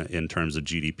in terms of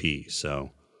GDP.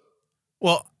 So,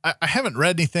 well, I haven't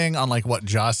read anything on like what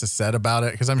Joss has said about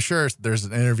it, because I'm sure there's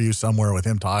an interview somewhere with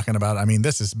him talking about it. I mean,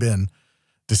 this has been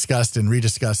discussed and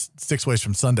rediscussed 6 Ways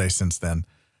from Sunday since then.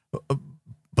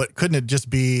 But couldn't it just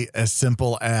be as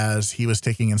simple as he was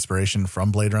taking inspiration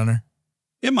from Blade Runner?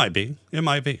 It might be. It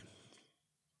might be.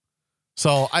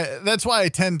 So that's why I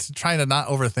tend to try to not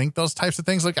overthink those types of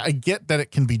things. Like, I get that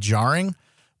it can be jarring,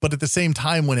 but at the same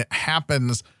time, when it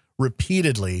happens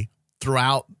repeatedly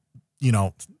throughout,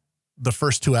 the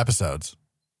first 2 episodes,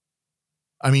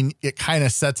 I mean, it kind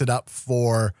of sets it up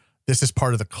for, this is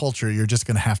part of the culture. You're just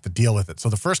going to have to deal with it. So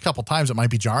the first couple times it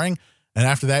might be jarring. And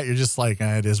after that, you're just like,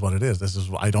 it is what it is.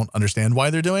 I don't understand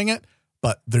why they're doing it,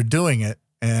 but they're doing it.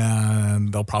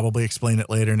 And they'll probably explain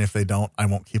it later. And if they don't, I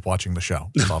won't keep watching the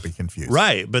show. I'll be confused.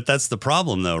 Right. But that's the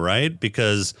problem, though, right?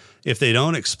 Because if they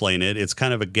don't explain it, it's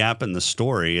kind of a gap in the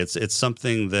story. It's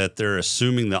something that they're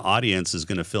assuming the audience is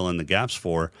going to fill in the gaps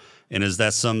for. And is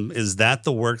that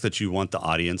the work that you want the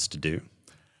audience to do?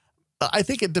 I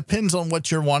think it depends on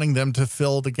what you're wanting them to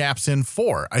fill the gaps in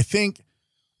for. I think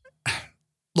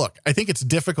it's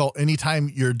difficult anytime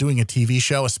you're doing a TV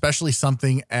show, especially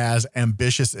something as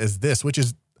ambitious as this, which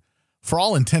is, for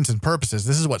all intents and purposes,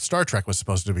 this is what Star Trek was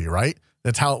supposed to be, right?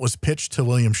 That's how it was pitched to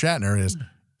William Shatner.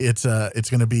 It's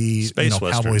going to be space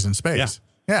cowboys in space.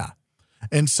 Yeah.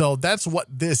 And so that's what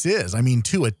this is. I mean,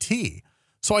 to a T.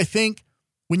 So I think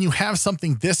when you have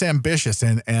something this ambitious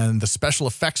and the special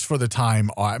effects for the time,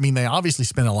 I mean, they obviously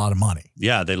spent a lot of money.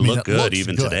 Yeah, they look good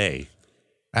even today.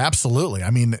 Absolutely.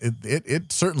 I mean,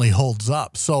 it certainly holds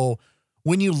up. So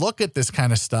when you look at this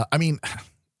kind of stuff, I mean,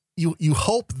 you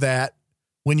hope that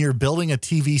when you're building a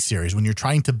TV series, when you're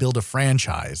trying to build a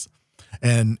franchise,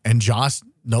 and Joss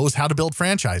knows how to build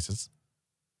franchises,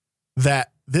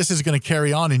 that this is going to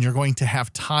carry on and you're going to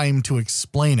have time to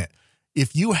explain it.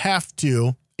 If you have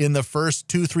to, in the first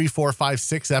 2, 3, 4, 5,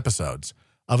 6 episodes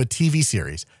of a TV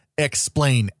series,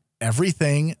 explain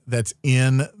everything that's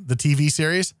in the TV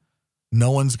series,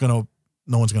 no one's gonna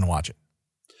watch it.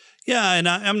 Yeah, and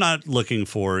I'm not looking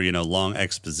for long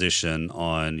exposition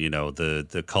on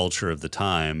the culture of the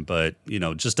time, but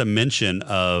just a mention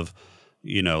of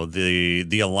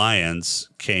the alliance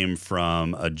came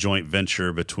from a joint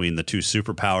venture between the 2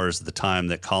 superpowers at the time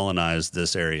that colonized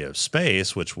this area of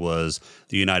space, which was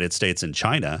the United States and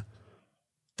China.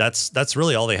 That's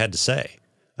really all they had to say.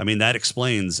 I mean, that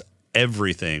explains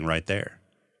everything right there.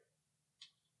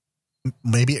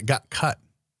 Maybe it got cut.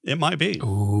 It might be.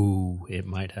 Ooh, it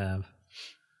might have.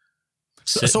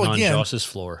 So again, on Joss's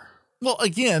floor. Well,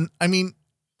 again, I mean,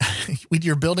 when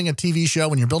you're building a TV show,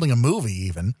 when you're building a movie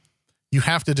even, you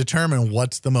have to determine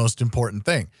what's the most important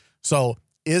thing. So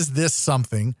is this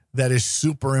something that is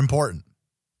super important?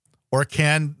 Or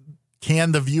can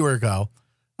the viewer go,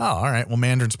 oh, all right, well,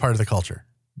 Mandarin's part of the culture?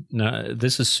 No,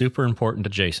 this is super important to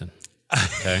Jason.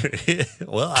 Okay.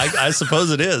 Well, I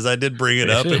suppose it is. I did bring it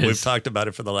up, and we've talked about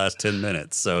it for the last 10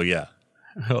 minutes. So, yeah.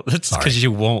 Well, that's because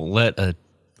you won't let a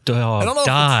dog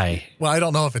die. Well, I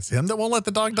don't know if it's him that won't let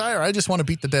the dog die, or I just want to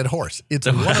beat the dead horse. It's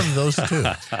one of those two.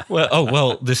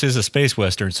 Well, this is a space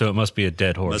Western, so it must be a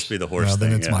dead horse. Must be the horse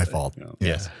thing. Then it's my fault.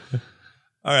 Yes.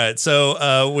 All right.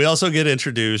 So we also get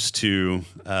introduced to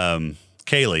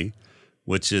Kaylee,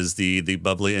 which is the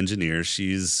bubbly engineer.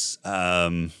 She's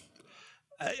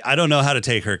I don't know how to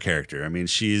take her character. I mean,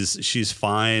 she's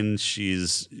fine.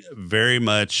 She's very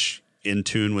much in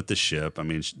tune with the ship. I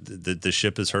mean, the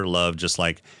ship is her love, just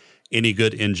like any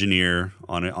good engineer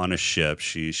on a ship.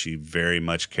 She very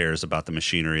much cares about the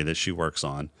machinery that she works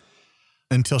on.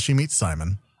 Until she meets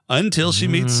Simon.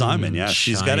 Yeah.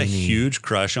 She's got a huge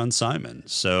crush on Simon.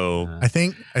 So I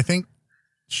think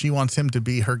she wants him to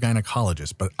be her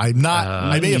gynecologist, but I'm not.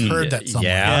 I may have heard that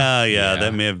somewhere. Yeah.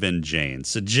 That may have been Jane.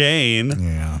 So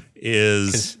Jane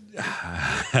is.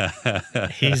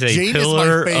 He's a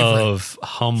pillar of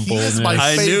humbleness.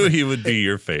 I knew he would be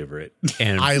your favorite.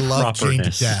 And I love Jane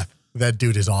to death. That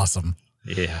dude is awesome.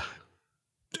 Yeah.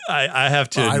 I have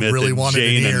to admit that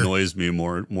Jane annoys me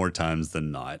more times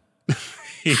than not.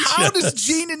 How does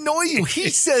Gene annoy you? He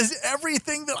says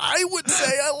everything that I would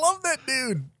say. I love that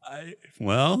dude.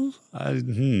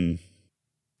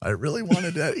 I really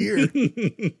wanted that ear.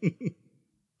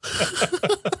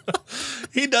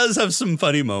 He does have some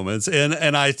funny moments,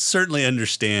 and I certainly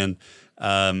understand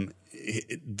the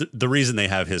reason they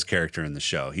have his character in the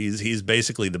show. He's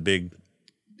basically the big.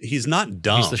 He's not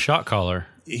dumb. He's the shot caller.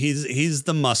 He's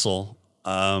the muscle.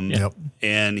 Yep.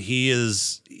 And he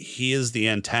is the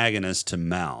antagonist to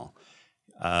Mal.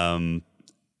 In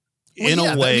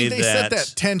a way they set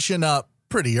that tension up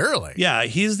pretty early. Yeah,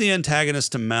 he's the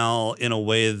antagonist to Mal in a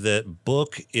way that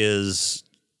Book is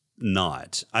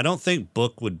not. I don't think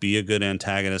Book would be a good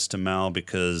antagonist to Mal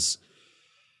because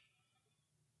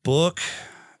Book,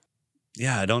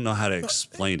 I don't know how to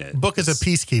explain it. Book is a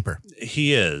peacekeeper.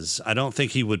 He is. I don't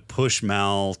think he would push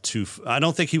Mal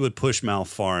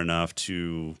far enough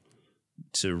to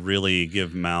really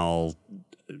give Mal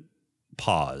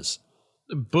pause.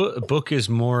 Book is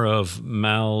more of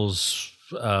Mal's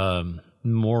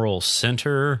moral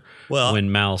center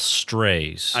when Mal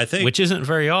strays, I think, which isn't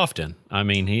very often. I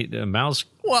mean, Mal's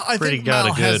I think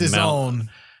Mal has his own.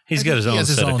 He's got his own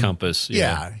set of compass.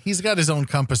 Yeah, he's got his own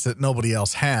compass that nobody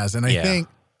else has, and I think.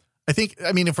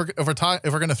 I mean, if we're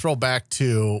going to throw back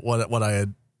to what I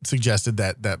had suggested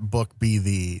that Book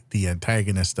be the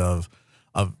antagonist of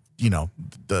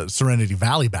the Serenity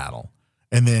Valley battle,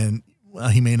 and then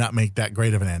he may not make that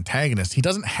great of an antagonist. He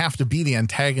doesn't have to be the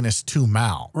antagonist to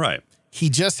Mal, right? He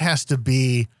just has to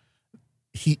be.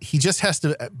 He just has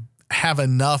to have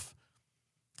enough.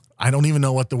 I don't even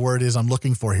know what the word is I'm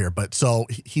looking for here, but so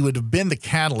he would have been the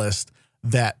catalyst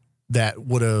that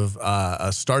would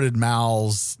have started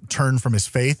Mal's turn from his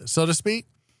faith, so to speak.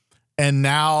 And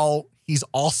now he's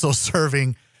also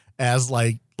serving as,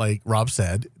 like Rob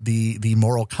said, the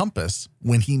moral compass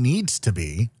when he needs to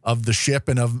be of the ship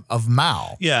and of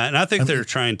Mal. Yeah, and I think they're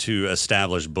trying to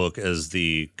establish Book as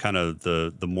the kind of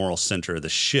the moral center of the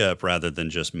ship rather than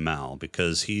just Mal,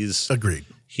 because he's agreed.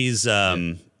 He's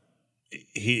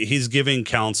he's giving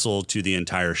counsel to the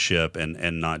entire ship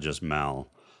and not just Mal.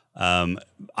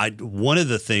 One of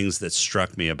the things that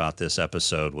struck me about this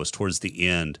episode was towards the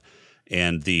end,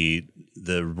 and the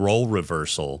role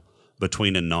reversal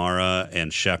between Inara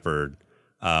and Shepard,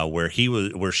 where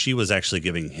she was actually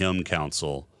giving him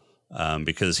counsel,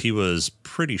 because he was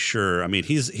pretty sure. I mean,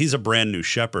 he's a brand new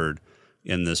Shepard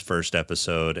in this first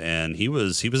episode, and he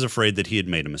was afraid that he had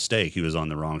made a mistake. He was on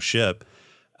the wrong ship.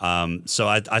 So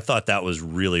I thought that was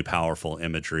really powerful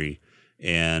imagery.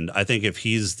 And I think if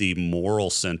he's the moral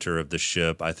center of the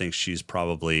ship, I think she's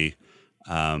probably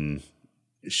the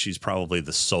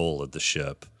soul of the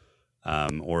ship,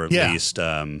 or at least.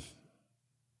 No,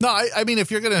 I mean, if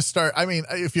you're going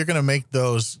to make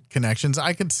those connections,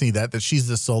 I can see that she's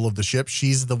the soul of the ship.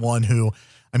 She's the one who,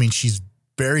 I mean, she's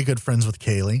very good friends with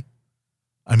Kaylee.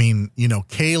 I mean,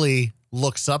 Kaylee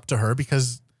looks up to her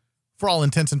because, for all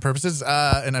intents and purposes,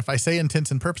 and if I say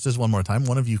intents and purposes one more time,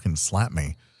 one of you can slap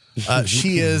me.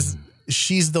 She's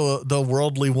the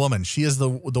worldly woman. She is the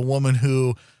woman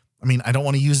who, I mean, I don't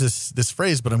want to use this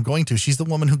phrase, but I'm going to. She's the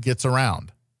woman who gets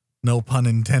around. No pun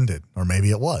intended, or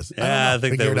maybe it was. Yeah, I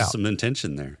think there was some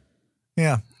intention there.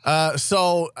 Yeah.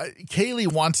 So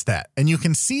Kaylee wants that, and you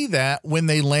can see that when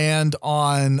they land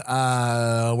on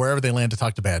wherever they land to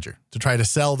talk to Badger to try to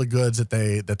sell the goods that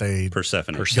they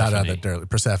Persephone got out of that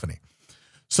Persephone.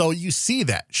 So you see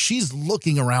that she's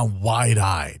looking around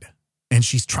wide-eyed. And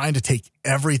she's trying to take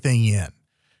everything in.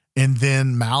 And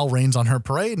then Mal rains on her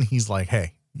parade, and he's like,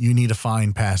 hey, you need to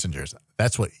find passengers.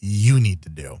 That's what you need to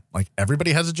do. Like,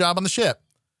 everybody has a job on the ship.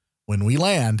 When we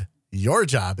land, your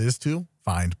job is to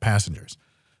find passengers.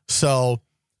 So,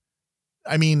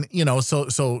 I mean,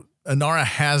 so Inara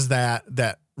has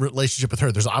that relationship with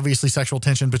her. There's obviously sexual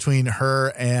tension between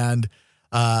her and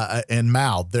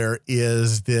Mal. There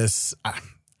is this...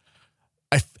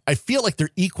 I feel like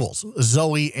they're equals,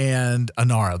 Zoe and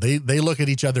Inara. They look at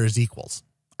each other as equals.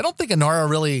 I don't think Inara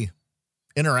really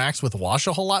interacts with Wash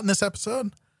a whole lot in this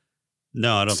episode.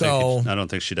 No, I don't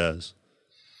think she does.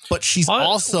 But she's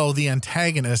also the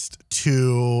antagonist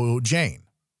to Jane,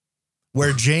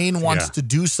 where Jane wants to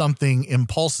do something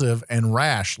impulsive and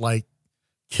rash, like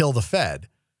kill the Fed.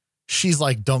 She's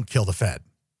like, don't kill the Fed.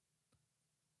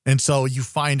 And so you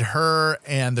find her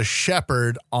and the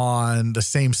Shepard on the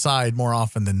same side more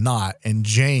often than not, and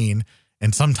Jane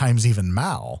and sometimes even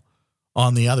Mal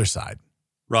on the other side.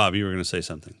 Rob, you were going to say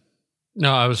something.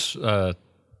 No, I was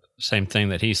same thing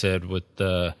that he said with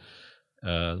the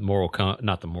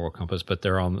not the moral compass, but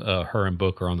they're on her and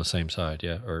Book are on the same side.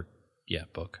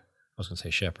 Book. I was going to say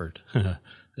Shepard.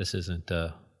 This isn't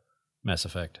Mass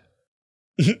Effect.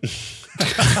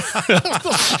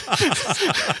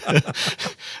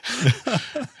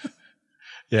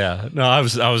 Yeah, no, I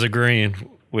was agreeing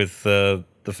with the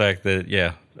fact that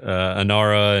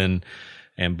Inara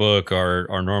and Book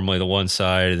are normally the one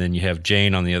side, and then you have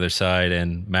Jane on the other side,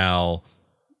 and Mal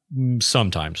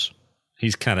sometimes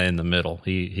he's kind of in the middle.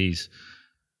 He's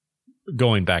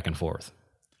going back and forth.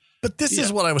 But this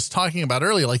is what I was talking about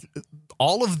earlier. Like,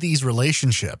 all of these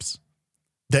relationships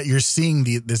that you're seeing,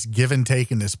 this give and take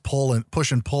and this pull and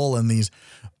push and pull and these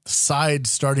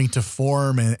sides starting to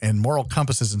form and moral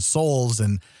compasses and souls.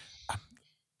 And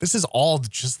this is all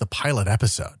just the pilot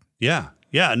episode. Yeah.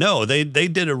 Yeah. No, they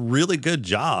did a really good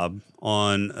job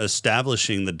on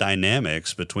establishing the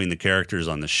dynamics between the characters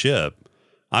on the ship.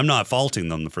 I'm not faulting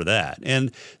them for that.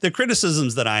 And the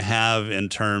criticisms that I have in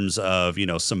terms of,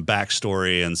 some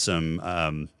backstory and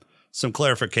some some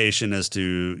clarification as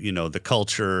to, the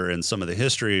culture and some of the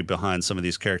history behind some of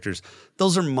these characters.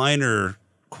 Those are minor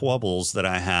quibbles that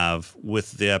I have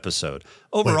with the episode.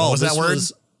 Overall, what was this that word?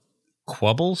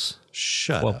 Quibbles?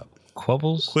 Shut up.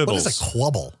 Quibbles? Quibbles. What is a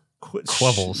quibble?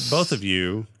 Quibbles. Both of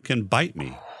you can bite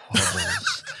me.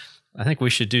 Quibbles. I think we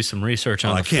should do some research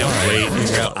on I can't wait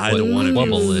until either one of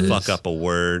quibble you is. fuck up a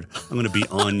word. I'm going to be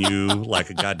on you like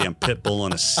a goddamn pit bull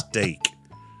on a steak.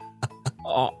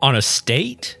 On a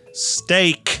state?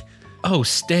 Steak. Oh,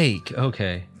 steak.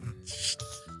 Okay.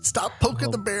 Stop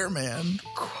poking the bear, man.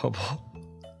 Quibble.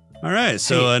 All right.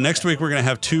 So next week we're going to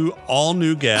have 2 all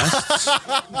new guests.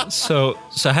 So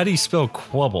how do you spell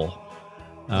quibble?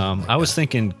 I was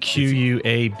thinking Quable.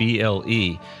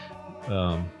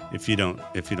 If you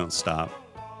don't stop.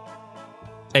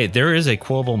 Hey, there is a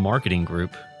Quibble marketing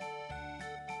group.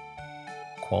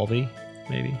 Qualby,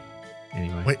 maybe.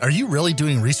 Anyway. Wait, are you really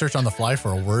doing research on the fly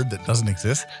for a word that doesn't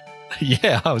exist?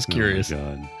 Yeah, I was curious. Oh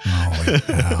my god.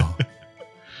 Oh, wow.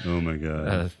 Oh my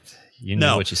god. You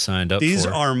know what you signed up these for.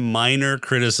 These are minor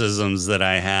criticisms that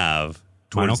I have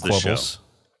towards the show.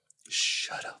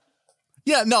 Shut up.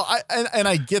 Yeah, no,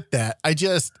 I get that. I'm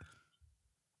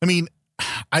going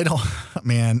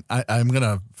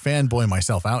to fanboy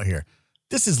myself out here.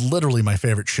 This is literally my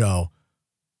favorite show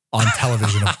on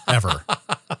television ever.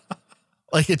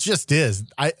 Like, it just is.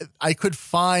 I could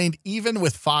find, even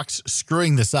with Fox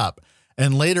screwing this up,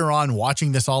 and later on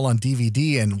watching this all on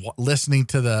DVD and listening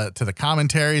to the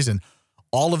commentaries and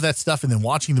all of that stuff, and then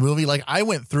watching the movie, like, I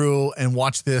went through and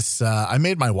watched this. I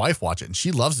made my wife watch it, and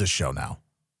she loves this show now.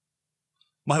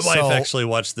 My wife actually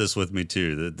watched this with me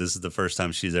too. This is the first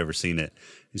time she's ever seen it.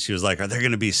 And she was like, are there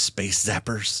going to be space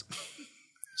zappers?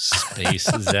 Space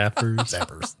zappers?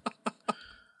 Zappers.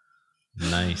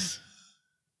 Nice.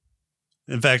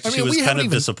 In fact, she was kind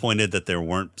of disappointed that there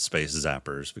weren't space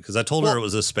zappers because I told her it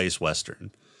was a space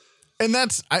western. And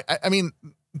that's, I mean,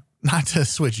 not to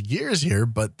switch gears here,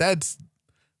 but that's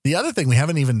the other thing we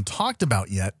haven't even talked about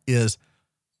yet is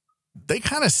they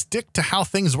kind of stick to how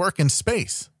things work in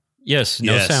space. Yes,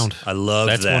 no sound. I love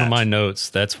that. That's one of my notes.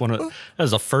 That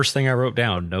was the first thing I wrote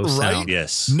down. No sound.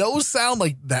 Yes. No sound,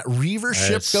 like that Reaver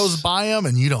ship goes by them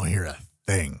and you don't hear a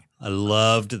thing. I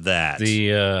loved that.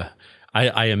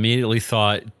 I immediately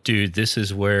thought, dude, this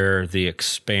is where The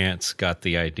Expanse got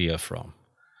the idea from.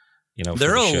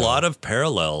 There are a lot of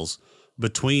parallels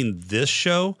between this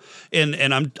show and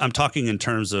I'm talking in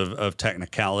terms of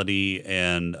technicality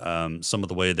and some of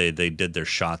the way they did their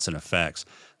shots and effects.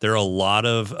 There are a lot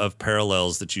of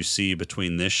parallels that you see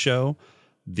between this show,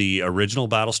 the original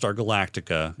Battlestar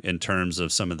Galactica, in terms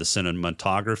of some of the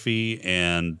cinematography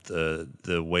and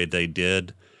the way they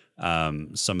did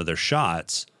some of their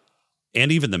shots,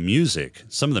 and even the music.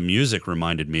 Some of the music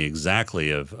reminded me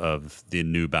exactly of the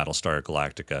new Battlestar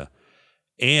Galactica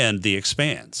and The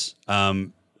Expanse.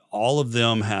 All of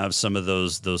them have some of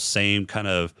those same kind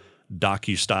of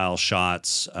docu-style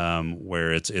shots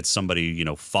where it's somebody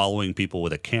following people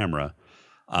with a camera,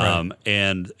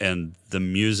 and the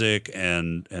music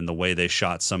and the way they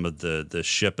shot some of the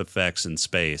ship effects in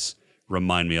space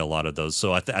remind me a lot of those.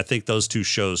 So I think those two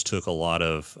shows took a lot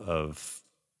of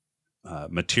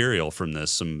material from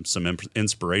this, some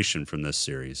inspiration from this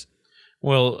series.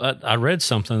 Well, I read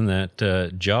something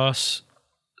that Joss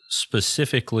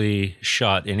specifically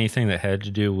shot anything that had to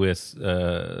do with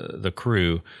the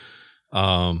crew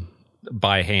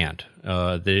by hand.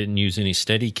 They didn't use any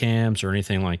steady cams or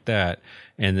anything like that.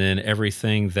 And then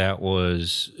everything that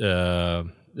was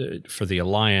for the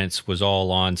Alliance was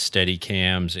all on steady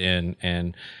cams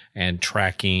and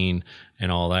tracking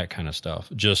and all that kind of stuff,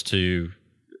 just to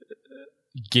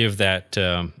give that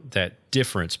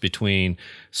difference between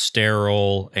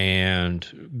sterile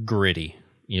and gritty.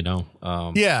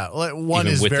 One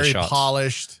is very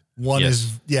polished. One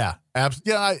is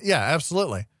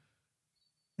absolutely.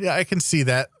 Yeah, I can see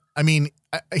that. I mean,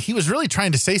 he was really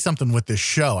trying to say something with this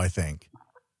show, I think.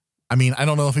 I mean, I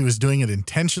don't know if he was doing it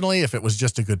intentionally, if it was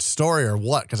just a good story or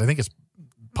what, because I think his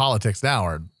politics now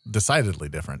are decidedly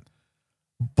different.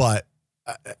 But,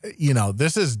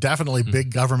 this is definitely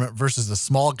big government versus the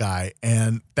small guy.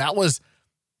 And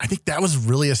I think that was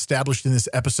really established in this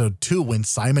episode too, when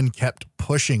Simon kept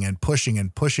pushing and pushing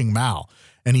and pushing Mal.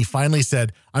 And he finally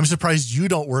said, I'm surprised you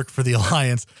don't work for the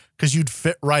Alliance because you'd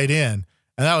fit right in.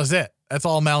 And that was it. That's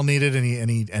all Mal needed. And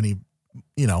he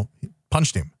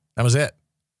punched him. That was it.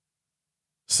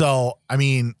 So, I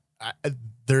mean,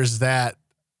 there's that.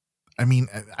 I mean,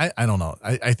 I don't know.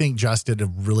 I think Joss did a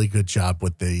really good job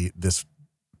with this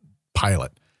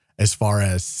pilot as far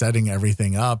as setting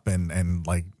everything up and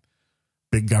like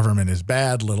big government is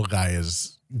bad, little guy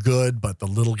is good, but the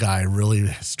little guy really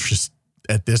is just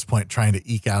at this point trying to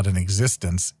eke out an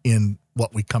existence in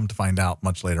what we come to find out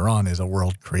much later on is a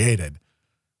world created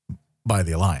by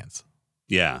the Alliance.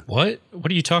 Yeah. What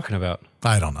are you talking about?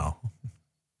 I don't know.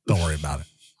 Don't worry about it.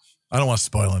 I don't want to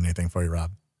spoil anything for you,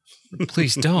 Rob.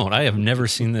 Please don't. I have never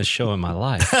seen this show in my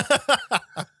life.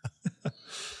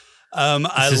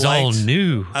 This is all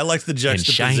new. I like the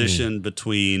juxtaposition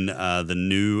between the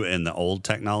new and the old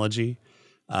technology.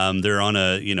 They're on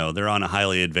a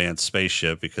highly advanced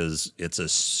spaceship because it's a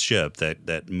ship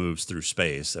that moves through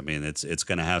space. I mean, it's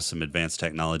going to have some advanced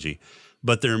technology,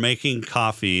 but they're making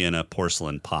coffee in a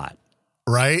porcelain pot.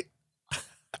 Right?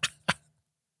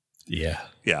 Yeah.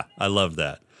 Yeah, I love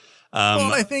that.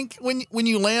 Well, I think when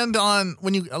you land on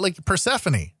like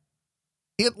Persephone,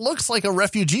 it looks like a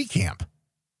refugee camp.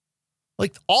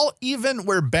 Like even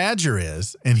where Badger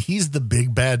is, and he's the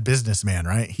big bad businessman,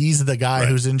 right? He's the guy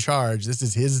who's in charge. This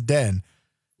is his den.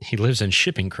 He lives in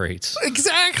shipping crates.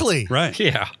 Exactly. Right.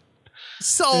 Yeah.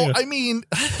 So, yeah. I mean,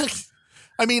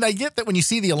 I get that when you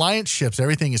see the Alliance ships,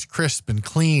 everything is crisp and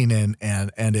clean and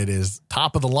it is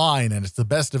top of the line and it's the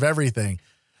best of everything.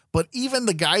 But even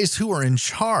the guys who are in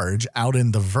charge out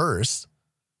in the verse,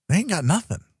 they ain't got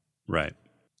nothing. Right.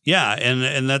 Yeah,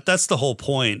 and that's the whole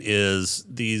point is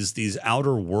these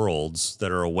outer worlds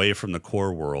that are away from the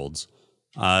core worlds.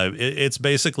 It's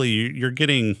basically you're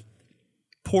getting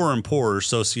poorer and poorer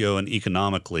socio and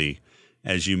economically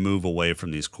as you move away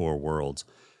from these core worlds.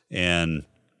 And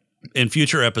in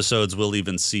future episodes, we'll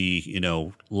even see,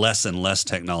 less and less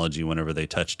technology whenever they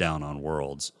touch down on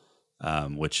worlds,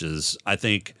 which is, I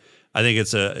think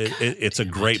it's a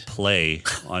great play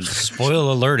on.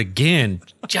 Spoil alert again.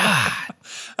 God.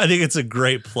 I think it's a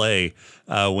great play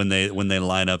when they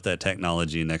line up that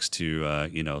technology next to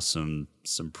some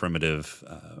primitive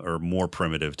or more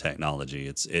primitive technology.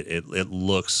 It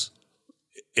looks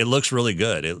really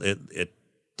good. It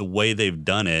the way they've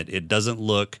done it. It doesn't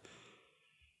look.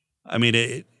 I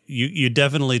mean, you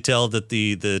definitely tell that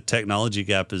the technology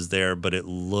gap is there, but it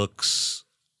looks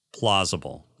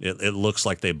plausible. It looks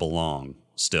like they belong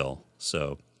still.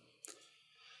 So,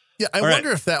 yeah, I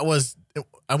wonder if that was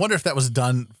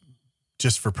done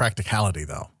just for practicality,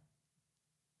 though.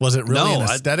 Was it really an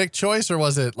aesthetic choice, or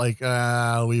was it like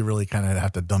we really kind of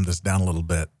have to dumb this down a little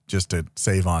bit just to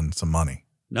save on some money?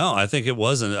 No, I think it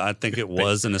wasn't. I think it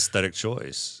was an aesthetic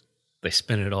choice. They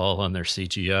spent it all on their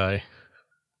CGI.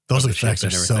 Those effects are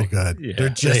so good. Yeah, they're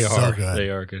just so good. They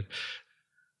are good.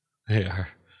 They are.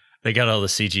 They got all the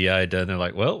CGI done. They're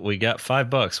like, well, we got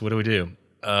 $5. What do we do?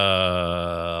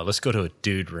 Let's go to a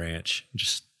dude ranch.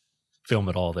 Just film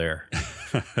it all there.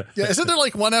 Yeah, isn't there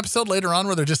like one episode later on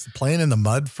where they're just playing in the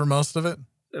mud for most of it?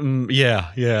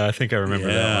 Yeah, I think I remember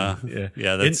that one.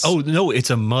 Yeah. That's... no, it's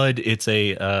a mud. It's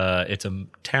a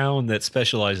town that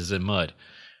specializes in mud.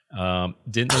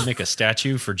 Didn't they make a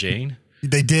statue for Jane?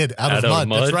 They did out of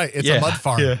mud. That's right. It's a mud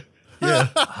farm. Yeah.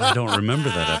 I don't remember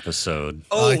that episode.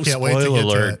 I can't wait to get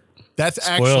to it. That's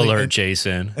actually spoiler alert,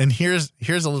 Jason. And here's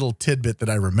a little tidbit that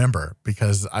I remember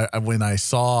because when I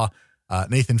saw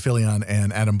Nathan Fillion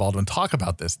and Adam Baldwin talk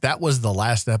about this, that was the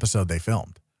last episode they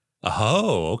filmed.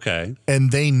 Oh, okay.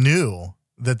 And they knew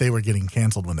that they were getting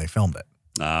canceled when they filmed it.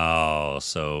 Oh,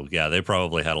 so yeah, they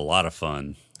probably had a lot of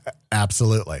fun.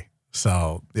 Absolutely.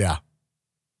 So yeah.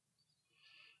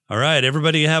 All right,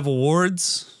 everybody have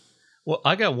awards? Well,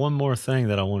 I got one more thing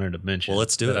that I wanted to mention. Well,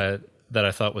 let's do it. That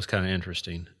I thought was kind of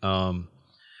interesting.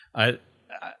 I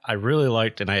really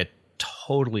liked, and I had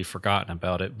totally forgotten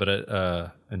about it,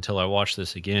 but until I watched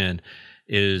this again,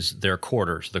 is their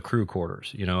quarters, the crew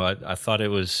quarters. I thought it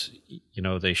was,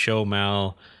 they show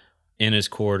Mal in his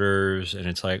quarters, and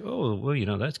it's like, oh,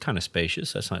 well, that's kind of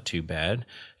spacious. That's not too bad.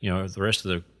 The rest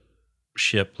of the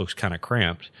ship looks kind of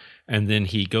cramped. And then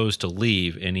he goes to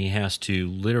leave, and he has to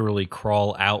literally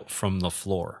crawl out from the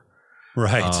floor.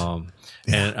 Right.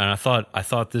 And I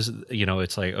thought this,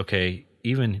 it's like, okay,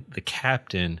 even the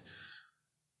captain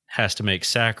has to make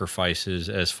sacrifices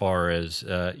as far as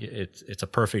it's a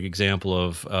perfect example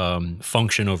of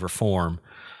function over form,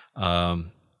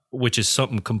 which is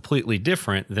something completely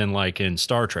different than like in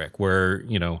Star Trek, where,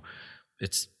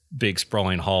 it's big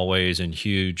sprawling hallways and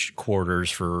huge quarters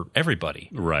for everybody.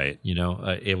 Right.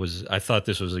 I thought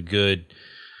this was a good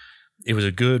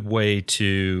way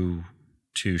to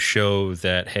show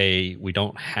that, hey, we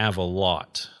don't have a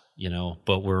lot,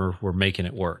 but we're making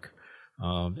it work.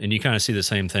 And you kind of see the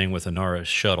same thing with Inara's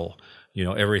shuttle.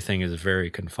 Everything is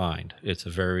very confined. It's a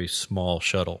very small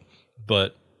shuttle,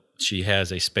 but she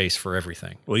has a space for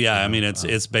everything. Well, yeah, I mean,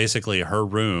 it's basically her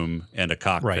room and a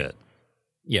cockpit. Right.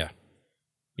 Yeah.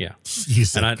 Yeah. You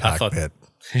said cockpit.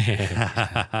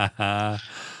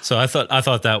 So I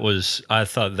thought that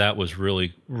was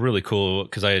really, really cool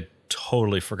because I had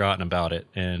totally forgotten about it.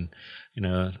 And,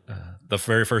 the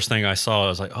very first thing I saw, I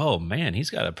was like, oh man, he's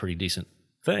got a pretty decent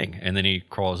thing. And then he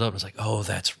crawls up and it's like, oh,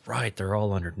 that's right. They're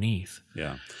all underneath.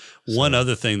 Yeah. One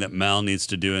other thing that Mal needs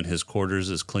to do in his quarters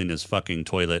is clean his fucking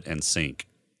toilet and sink.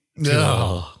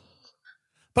 No.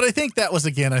 But I think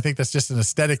that's just an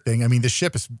aesthetic thing. I mean, the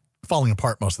ship is falling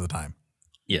apart most of the time.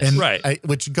 Yes. And right.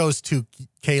 Which goes to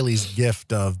Kaylee's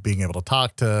gift of being able to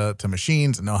talk to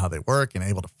machines and know how they work and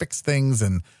able to fix things.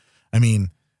 And I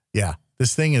mean, yeah,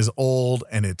 this thing is old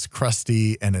and it's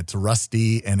crusty and it's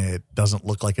rusty and it doesn't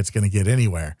look like it's going to get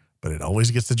anywhere, but it always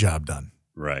gets the job done.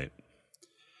 Right.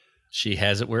 She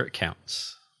has it where it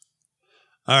counts.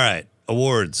 All right.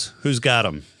 Awards. Who's got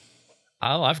them?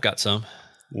 Oh, I've got some.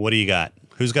 What do you got?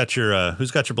 Who's got your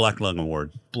Black Lung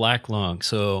Award? Black Lung.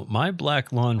 So my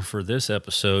Black Lung for this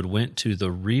episode went to the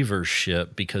Reaver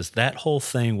ship because that whole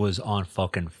thing was on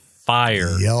fucking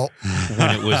fire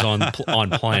when it was on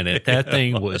planet. That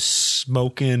thing was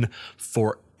smoking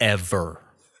forever.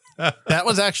 That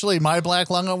was actually my Black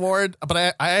Lung Award,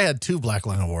 but I had 2 Black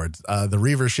Lung Awards, the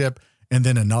Reaver ship and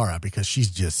then Inara because she's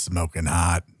just smoking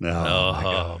hot.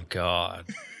 Oh God.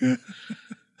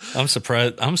 I'm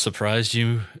surprised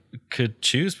you could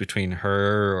choose between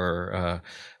her or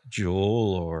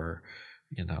Jewel or,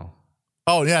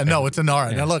 Oh yeah, no, it's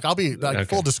Inara. Yeah. Now look, I'll be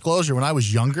full disclosure. When I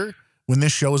was younger, when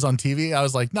this show was on TV, I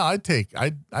was like, no, I'd take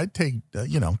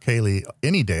Kaylee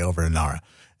any day over Inara.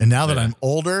 And now that I'm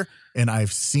older and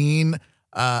I've seen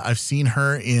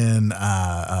her in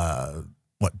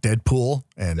Deadpool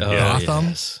and Gotham.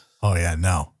 Yes. Oh yeah,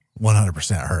 no,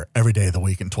 100% her every day of the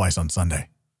week and twice on Sunday.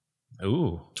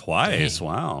 Ooh, twice! Dang.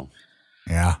 Wow.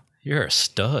 Yeah, you're a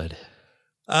stud.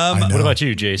 What about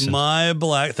you, Jason?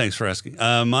 Thanks for asking.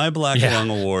 My Black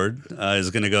Lung Award is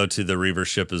going to go to the Reaver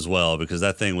ship as well because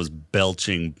that thing was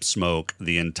belching smoke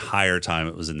the entire time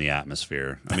it was in the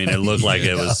atmosphere. I mean, it looked like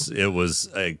it was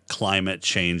a climate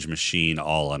change machine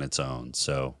all on its own.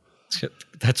 So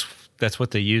that's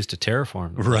what they use to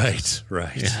terraform. Right.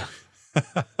 Yeah.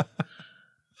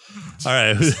 All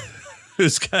right,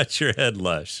 who's got your head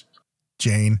lush?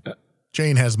 Jane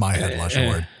has my head lush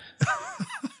award.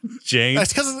 Jane?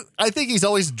 That's because I think he's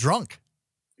always drunk.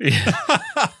 Yeah.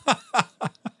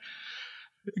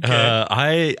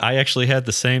 I actually had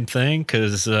the same thing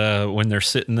because when they're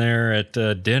sitting there at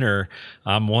dinner,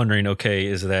 I'm wondering, okay,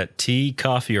 is that tea,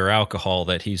 coffee, or alcohol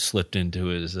that he slipped into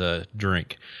his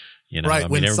drink? Right.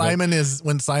 When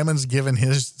Simon's given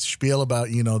his spiel about,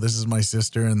 this is my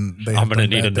sister and I'm going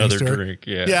to need another drink.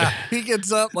 Yeah. Yeah. He gets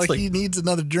up like he needs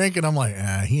another drink. And I'm like,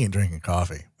 he ain't drinking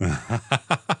coffee.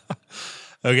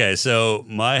 Okay. So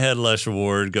my head lush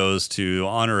award goes to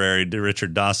honorary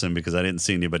Richard Dawson because I didn't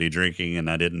see anybody drinking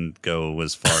and I didn't go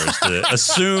as far as to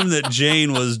assume that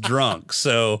Jane was drunk.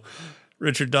 So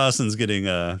Richard Dawson's getting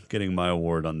my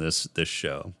award on this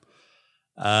show.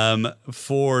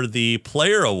 For the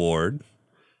player award.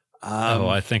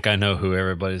 I think I know who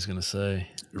everybody's going to say.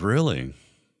 Really?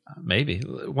 Maybe.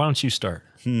 Why don't you start?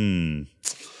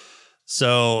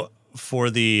 So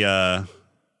for the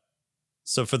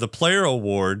player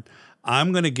award,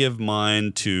 I'm going to give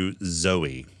mine to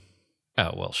Zoe.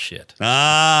 Oh, well, shit.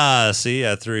 See,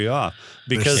 I threw you off.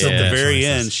 Because at the very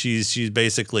end, she's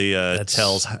basically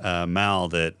tells Mal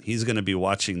that he's going to be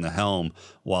watching the helm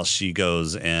while she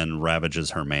goes and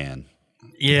ravages her man.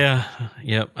 Yeah.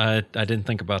 Yep. I didn't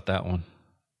think about that one.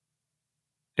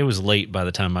 It was late by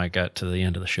the time I got to the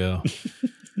end of the show.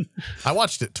 I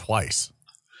watched it twice.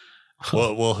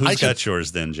 Well, who's got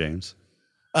yours then, James?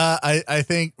 I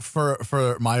think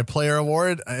for my player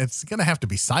award, it's going to have to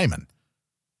be Simon.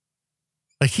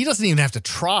 Like, he doesn't even have to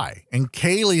try. And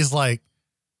Kaylee's like,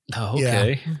 oh,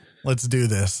 okay, let's do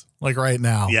this. Like right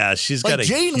now. Yeah, she's got a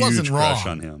Jane huge wasn't crush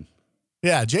wrong. on him.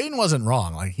 Yeah, Jane wasn't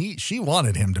wrong. Like she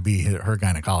wanted him to be her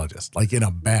gynecologist, like in a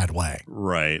bad way.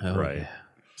 Right. Yeah.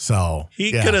 So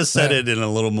he could have said it in a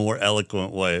little more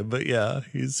eloquent way, but yeah,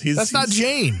 he's that's not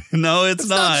Jane. No, it's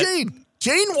not Jane.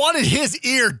 Jane wanted his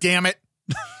ear, damn it.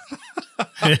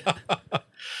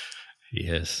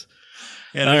 Yes.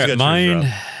 And all right,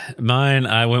 mine.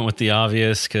 I went with the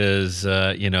obvious because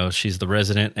she's the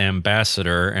resident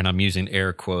ambassador, and I'm using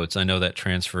air quotes. I know that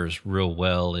transfers real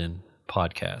well in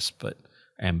podcasts, but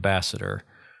ambassador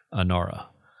Inara,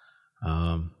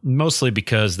 mostly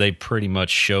because they pretty much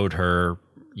showed her,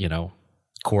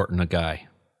 courting a guy.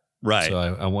 Right.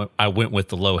 So I went with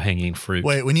the low hanging fruit.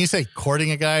 Wait, when you say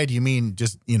courting a guy, do you mean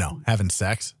just having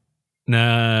sex?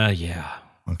 Nah, yeah,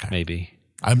 okay, maybe.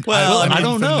 I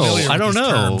don't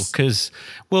know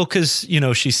because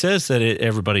she says that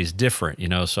everybody's different,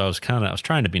 so I was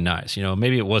trying to be nice,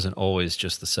 maybe it wasn't always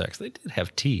just the sex. They did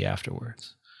have tea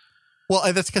afterwards.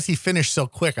 Well, that's because he finished so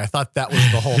quick. I thought that was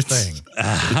the whole thing.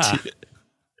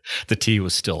 The tea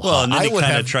was still hot. Well, and then he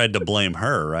kind of tried to blame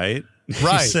her, right?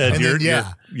 Right. He said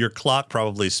your clock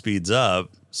probably speeds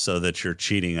up so that you're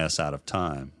cheating us out of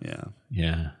time. Yeah.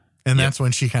 Yeah. And that's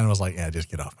when she kind of was like, yeah, just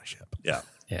get off my ship. Yeah.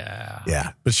 Yeah.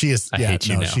 Yeah. But she is, I hate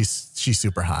you now. she's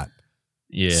super hot.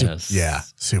 Yes.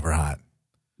 Super hot.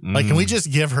 Like, can we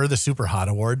just give her the super hot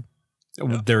award?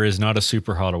 There is not a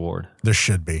super hot award. There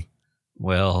should be.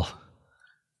 Well,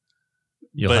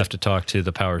 you'll have to talk to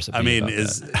the powers that be. I mean,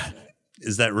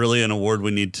 is that really an award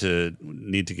we need to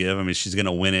give? I mean, she's going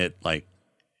to win it like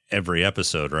every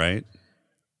episode, right?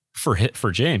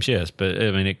 For James, yes, but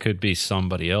I mean, it could be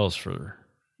somebody else for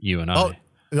you and I.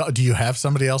 Oh, do you have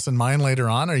somebody else in mind later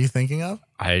on? Are you thinking of?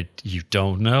 You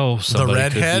don't know. Somebody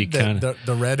the redhead,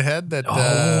 the redhead that.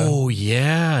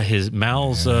 His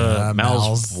Mal's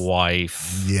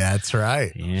wife. Yeah, that's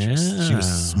right. Yeah, she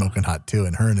was smoking hot too,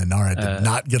 and her and Inara did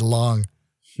not get along.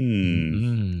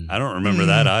 I don't remember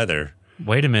that either.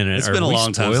 Wait a minute. It's been a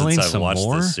long time since I've watched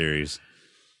this series.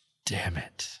 Damn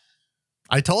it.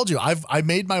 I told you, I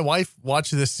made my wife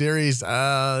watch this series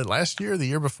last year, the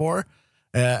year before.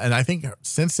 And I think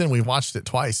since then we've watched it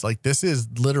twice. Like, this is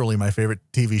literally my favorite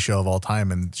TV show of all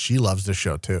time. And she loves this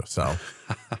show too. So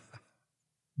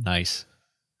nice.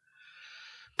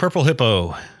 Purple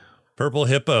Hippo. Purple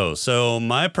Hippo. So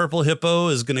my Purple Hippo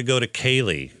is going to go to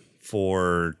Kaylee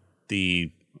for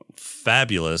the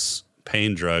fabulous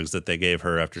pain drugs that they gave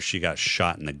her after she got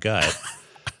shot in the gut.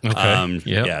 Okay.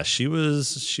 Yeah, she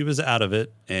was out of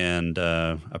it, and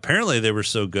apparently they were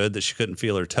so good that she couldn't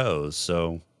feel her toes.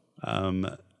 So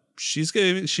she's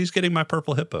getting my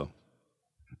Purple Hippo.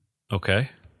 Okay.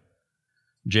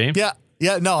 James? Yeah.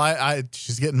 No,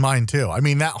 she's getting mine too. I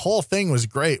mean, that whole thing was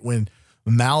great when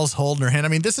Mal's holding her hand. I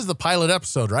mean, this is the pilot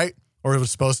episode, right? Or it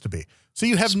was supposed to be. So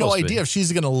you have no idea if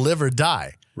she's going to live or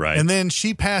die. Right. And then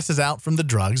she passes out from the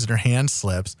drugs and her hand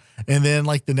slips. And then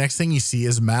like the next thing you see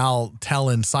is Mal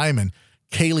telling Simon,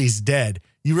 Kaylee's dead.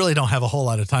 You really don't have a whole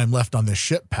lot of time left on this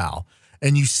ship, pal.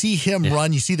 And you see him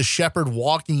run. You see the shepherd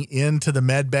walking into the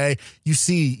med bay. You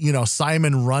see,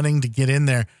 Simon running to get in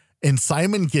there. And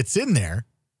Simon gets in there.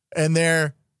 And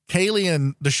Kaylee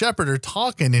and the shepherd are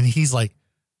talking. And he's like,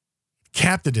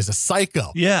 Captain is a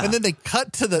psycho. Yeah. And then they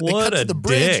cut to the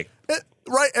bridge. Dick.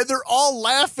 Right. And they're all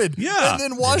laughing. Yeah. And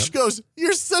then Wash goes,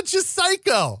 "You're such a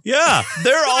psycho." Yeah.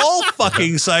 They're all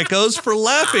fucking psychos for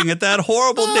laughing at that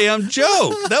horrible damn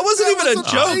joke. That wasn't even a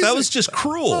joke. Amazing. That was just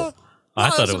cruel. I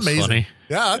thought it was amazing. Funny.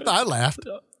 Yeah. I laughed.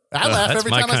 I laugh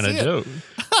every time I see joke.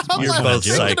 You're both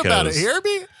psychos. About it. Hear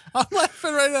me? I'm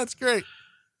laughing right now. That's great.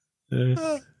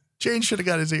 Jane should have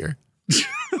got his ear.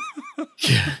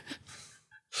 Yeah.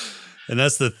 And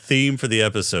that's the theme for the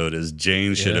episode is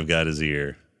Jane should have got his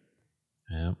ear.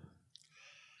 Yeah.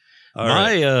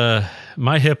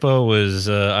 My hippo was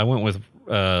I went with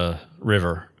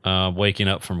River waking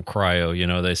up from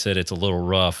cryo. They said it's a little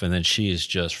rough, and then she is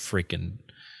just freaking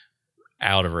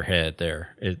out of her head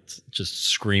there. It's just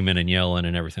screaming and yelling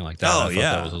and everything like that. I thought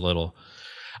that was a little.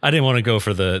 I didn't want to go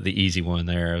for the easy one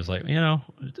there. I was like,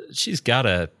 she's got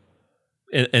a,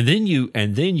 and then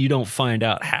you don't find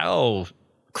out how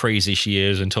crazy she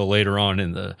is until later on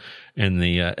in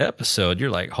the episode. You're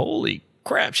like, holy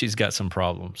crap, she's got some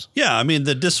problems. Yeah, I mean,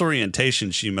 the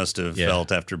disorientation she must have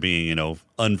felt after being,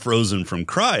 unfrozen from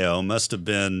cryo must have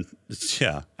been,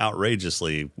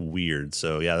 outrageously weird.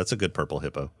 So, yeah, that's a good Purple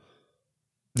Hippo.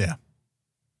 Yeah.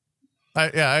 I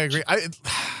agree.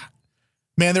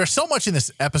 Man, there's so much in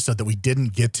this episode that we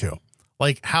didn't get to.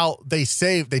 Like how they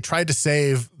tried to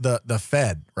save the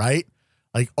Fed, right?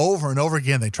 Like over and over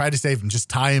again, they tried to save him, just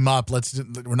tie him up.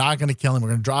 We're not going to kill him. We're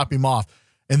going to drop him off.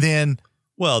 And then,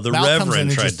 the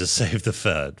Reverend tried to save the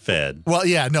Fed. Well,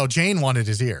 yeah, no, Jane wanted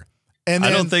his ear. And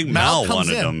then I don't think Mal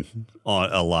wanted him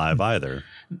alive either.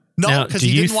 No,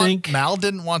 because Mal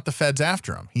didn't want the Feds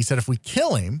after him. He said, if we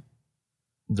kill him,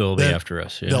 they'll be after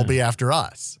us. Yeah. They'll be after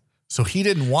us. So he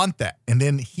didn't want that. And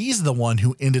then he's the one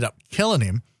who ended up killing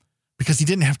him because he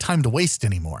didn't have time to waste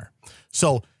anymore.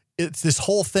 So it's this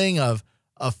whole thing of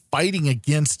fighting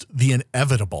against the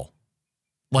inevitable.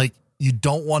 Like, you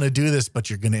don't want to do this, but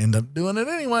you're going to end up doing it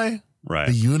anyway. Right.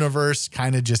 The universe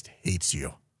kind of just hates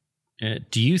you.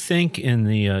 Do you think in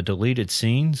the deleted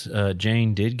scenes,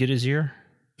 Jane did get his ear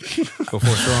before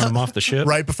throwing him off the ship?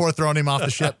 Right before throwing him off the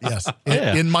ship, yes.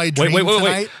 In my dream wait.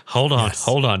 tonight. Hold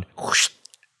on.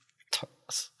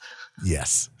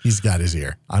 Yes, he's got his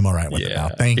ear. I'm all right with it now.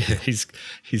 Thank you.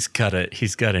 He's got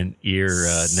an ear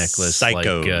necklace Psychos. like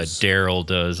Daryl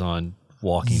does on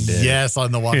Walking Dead. Yes,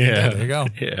 on The Walking Dead. There you go.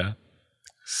 Yeah.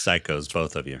 Psychos,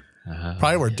 both of you.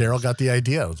 Probably where Daryl got the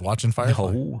idea. I was watching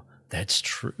Firefly. No, that's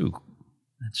true.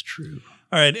 That's true.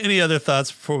 All right. Any other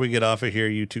thoughts before we get off of here,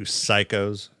 you two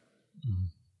psychos?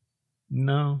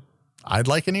 No. I'd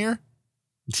like an ear.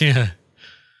 Yeah.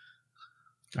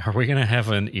 Are we going to have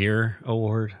an ear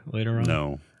award later on?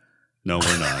 No,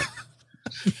 we're not.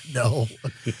 No.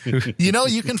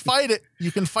 You can fight it.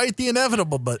 You can fight the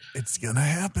inevitable, but it's going to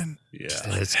happen. Yeah.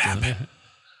 It's happen.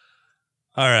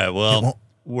 All right. Well,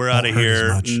 we're out of hurt as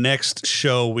here. much. Next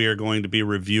show, we are going to be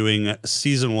reviewing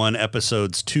season 1,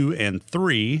 episodes 2 and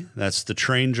 3. That's The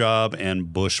Train Job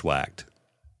and Bushwhacked.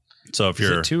 So if Is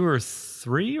you're it 2 or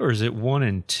 3 or is it 1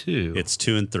 and 2? It's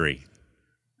 2 and 3.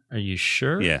 Are you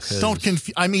sure? Yes. Don't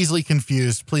I'm easily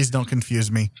confused. Please don't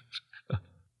confuse me.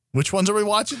 Which ones are we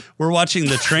watching? We're watching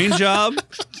The Train Job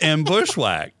and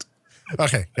Bushwhacked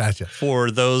Okay, gotcha. for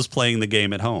those playing the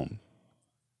game at home.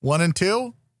 1 and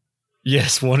 2?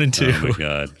 Yes, 1 and 2. Oh my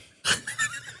God.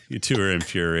 You two are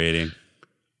infuriating.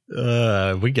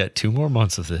 We got 2 more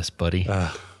months of this, buddy.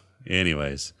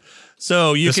 Anyways.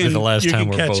 So This will be the last time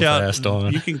we're both asked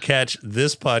on. You can catch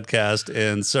this podcast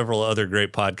and several other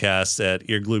great podcasts at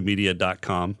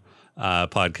eargluemedia.com.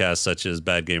 Podcasts such as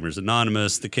Bad Gamers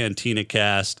Anonymous, The Cantina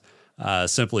Cast,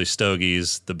 Simply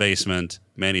Stogies, The Basement,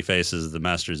 Manny Faces, The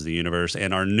Masters of the Universe,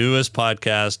 and our newest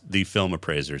podcast, The Film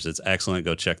Appraisers. It's excellent.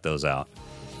 Go check those out.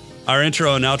 Our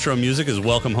intro and outro music is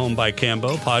Welcome Home by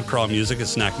Cambo. Podcrawl music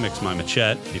is Snack Mix by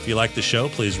Machette. If you like the show,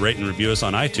 please rate and review us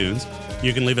on iTunes.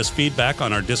 You can leave us feedback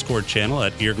on our Discord channel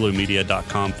at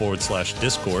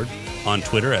eargluemedia.com/Discord, on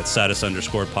Twitter at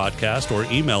status_podcast,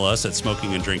 or email us at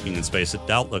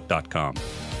smokinganddrinkinginspace@outlook.com.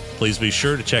 Please be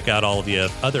sure to check out all of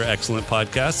the other excellent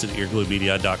podcasts at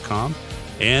eargluemedia.com.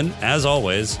 And as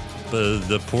always,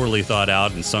 the poorly thought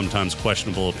out and sometimes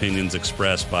questionable opinions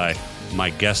expressed by my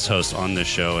guest host on this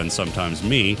show, and sometimes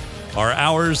me, are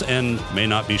ours and may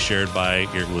not be shared by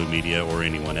Earglue Media or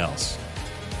anyone else.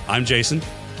 I'm Jason.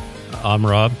 I'm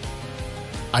Rob.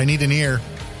 I need an ear.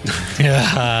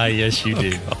 Yes, you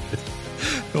do.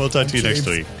 We'll talk to you James. next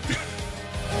week.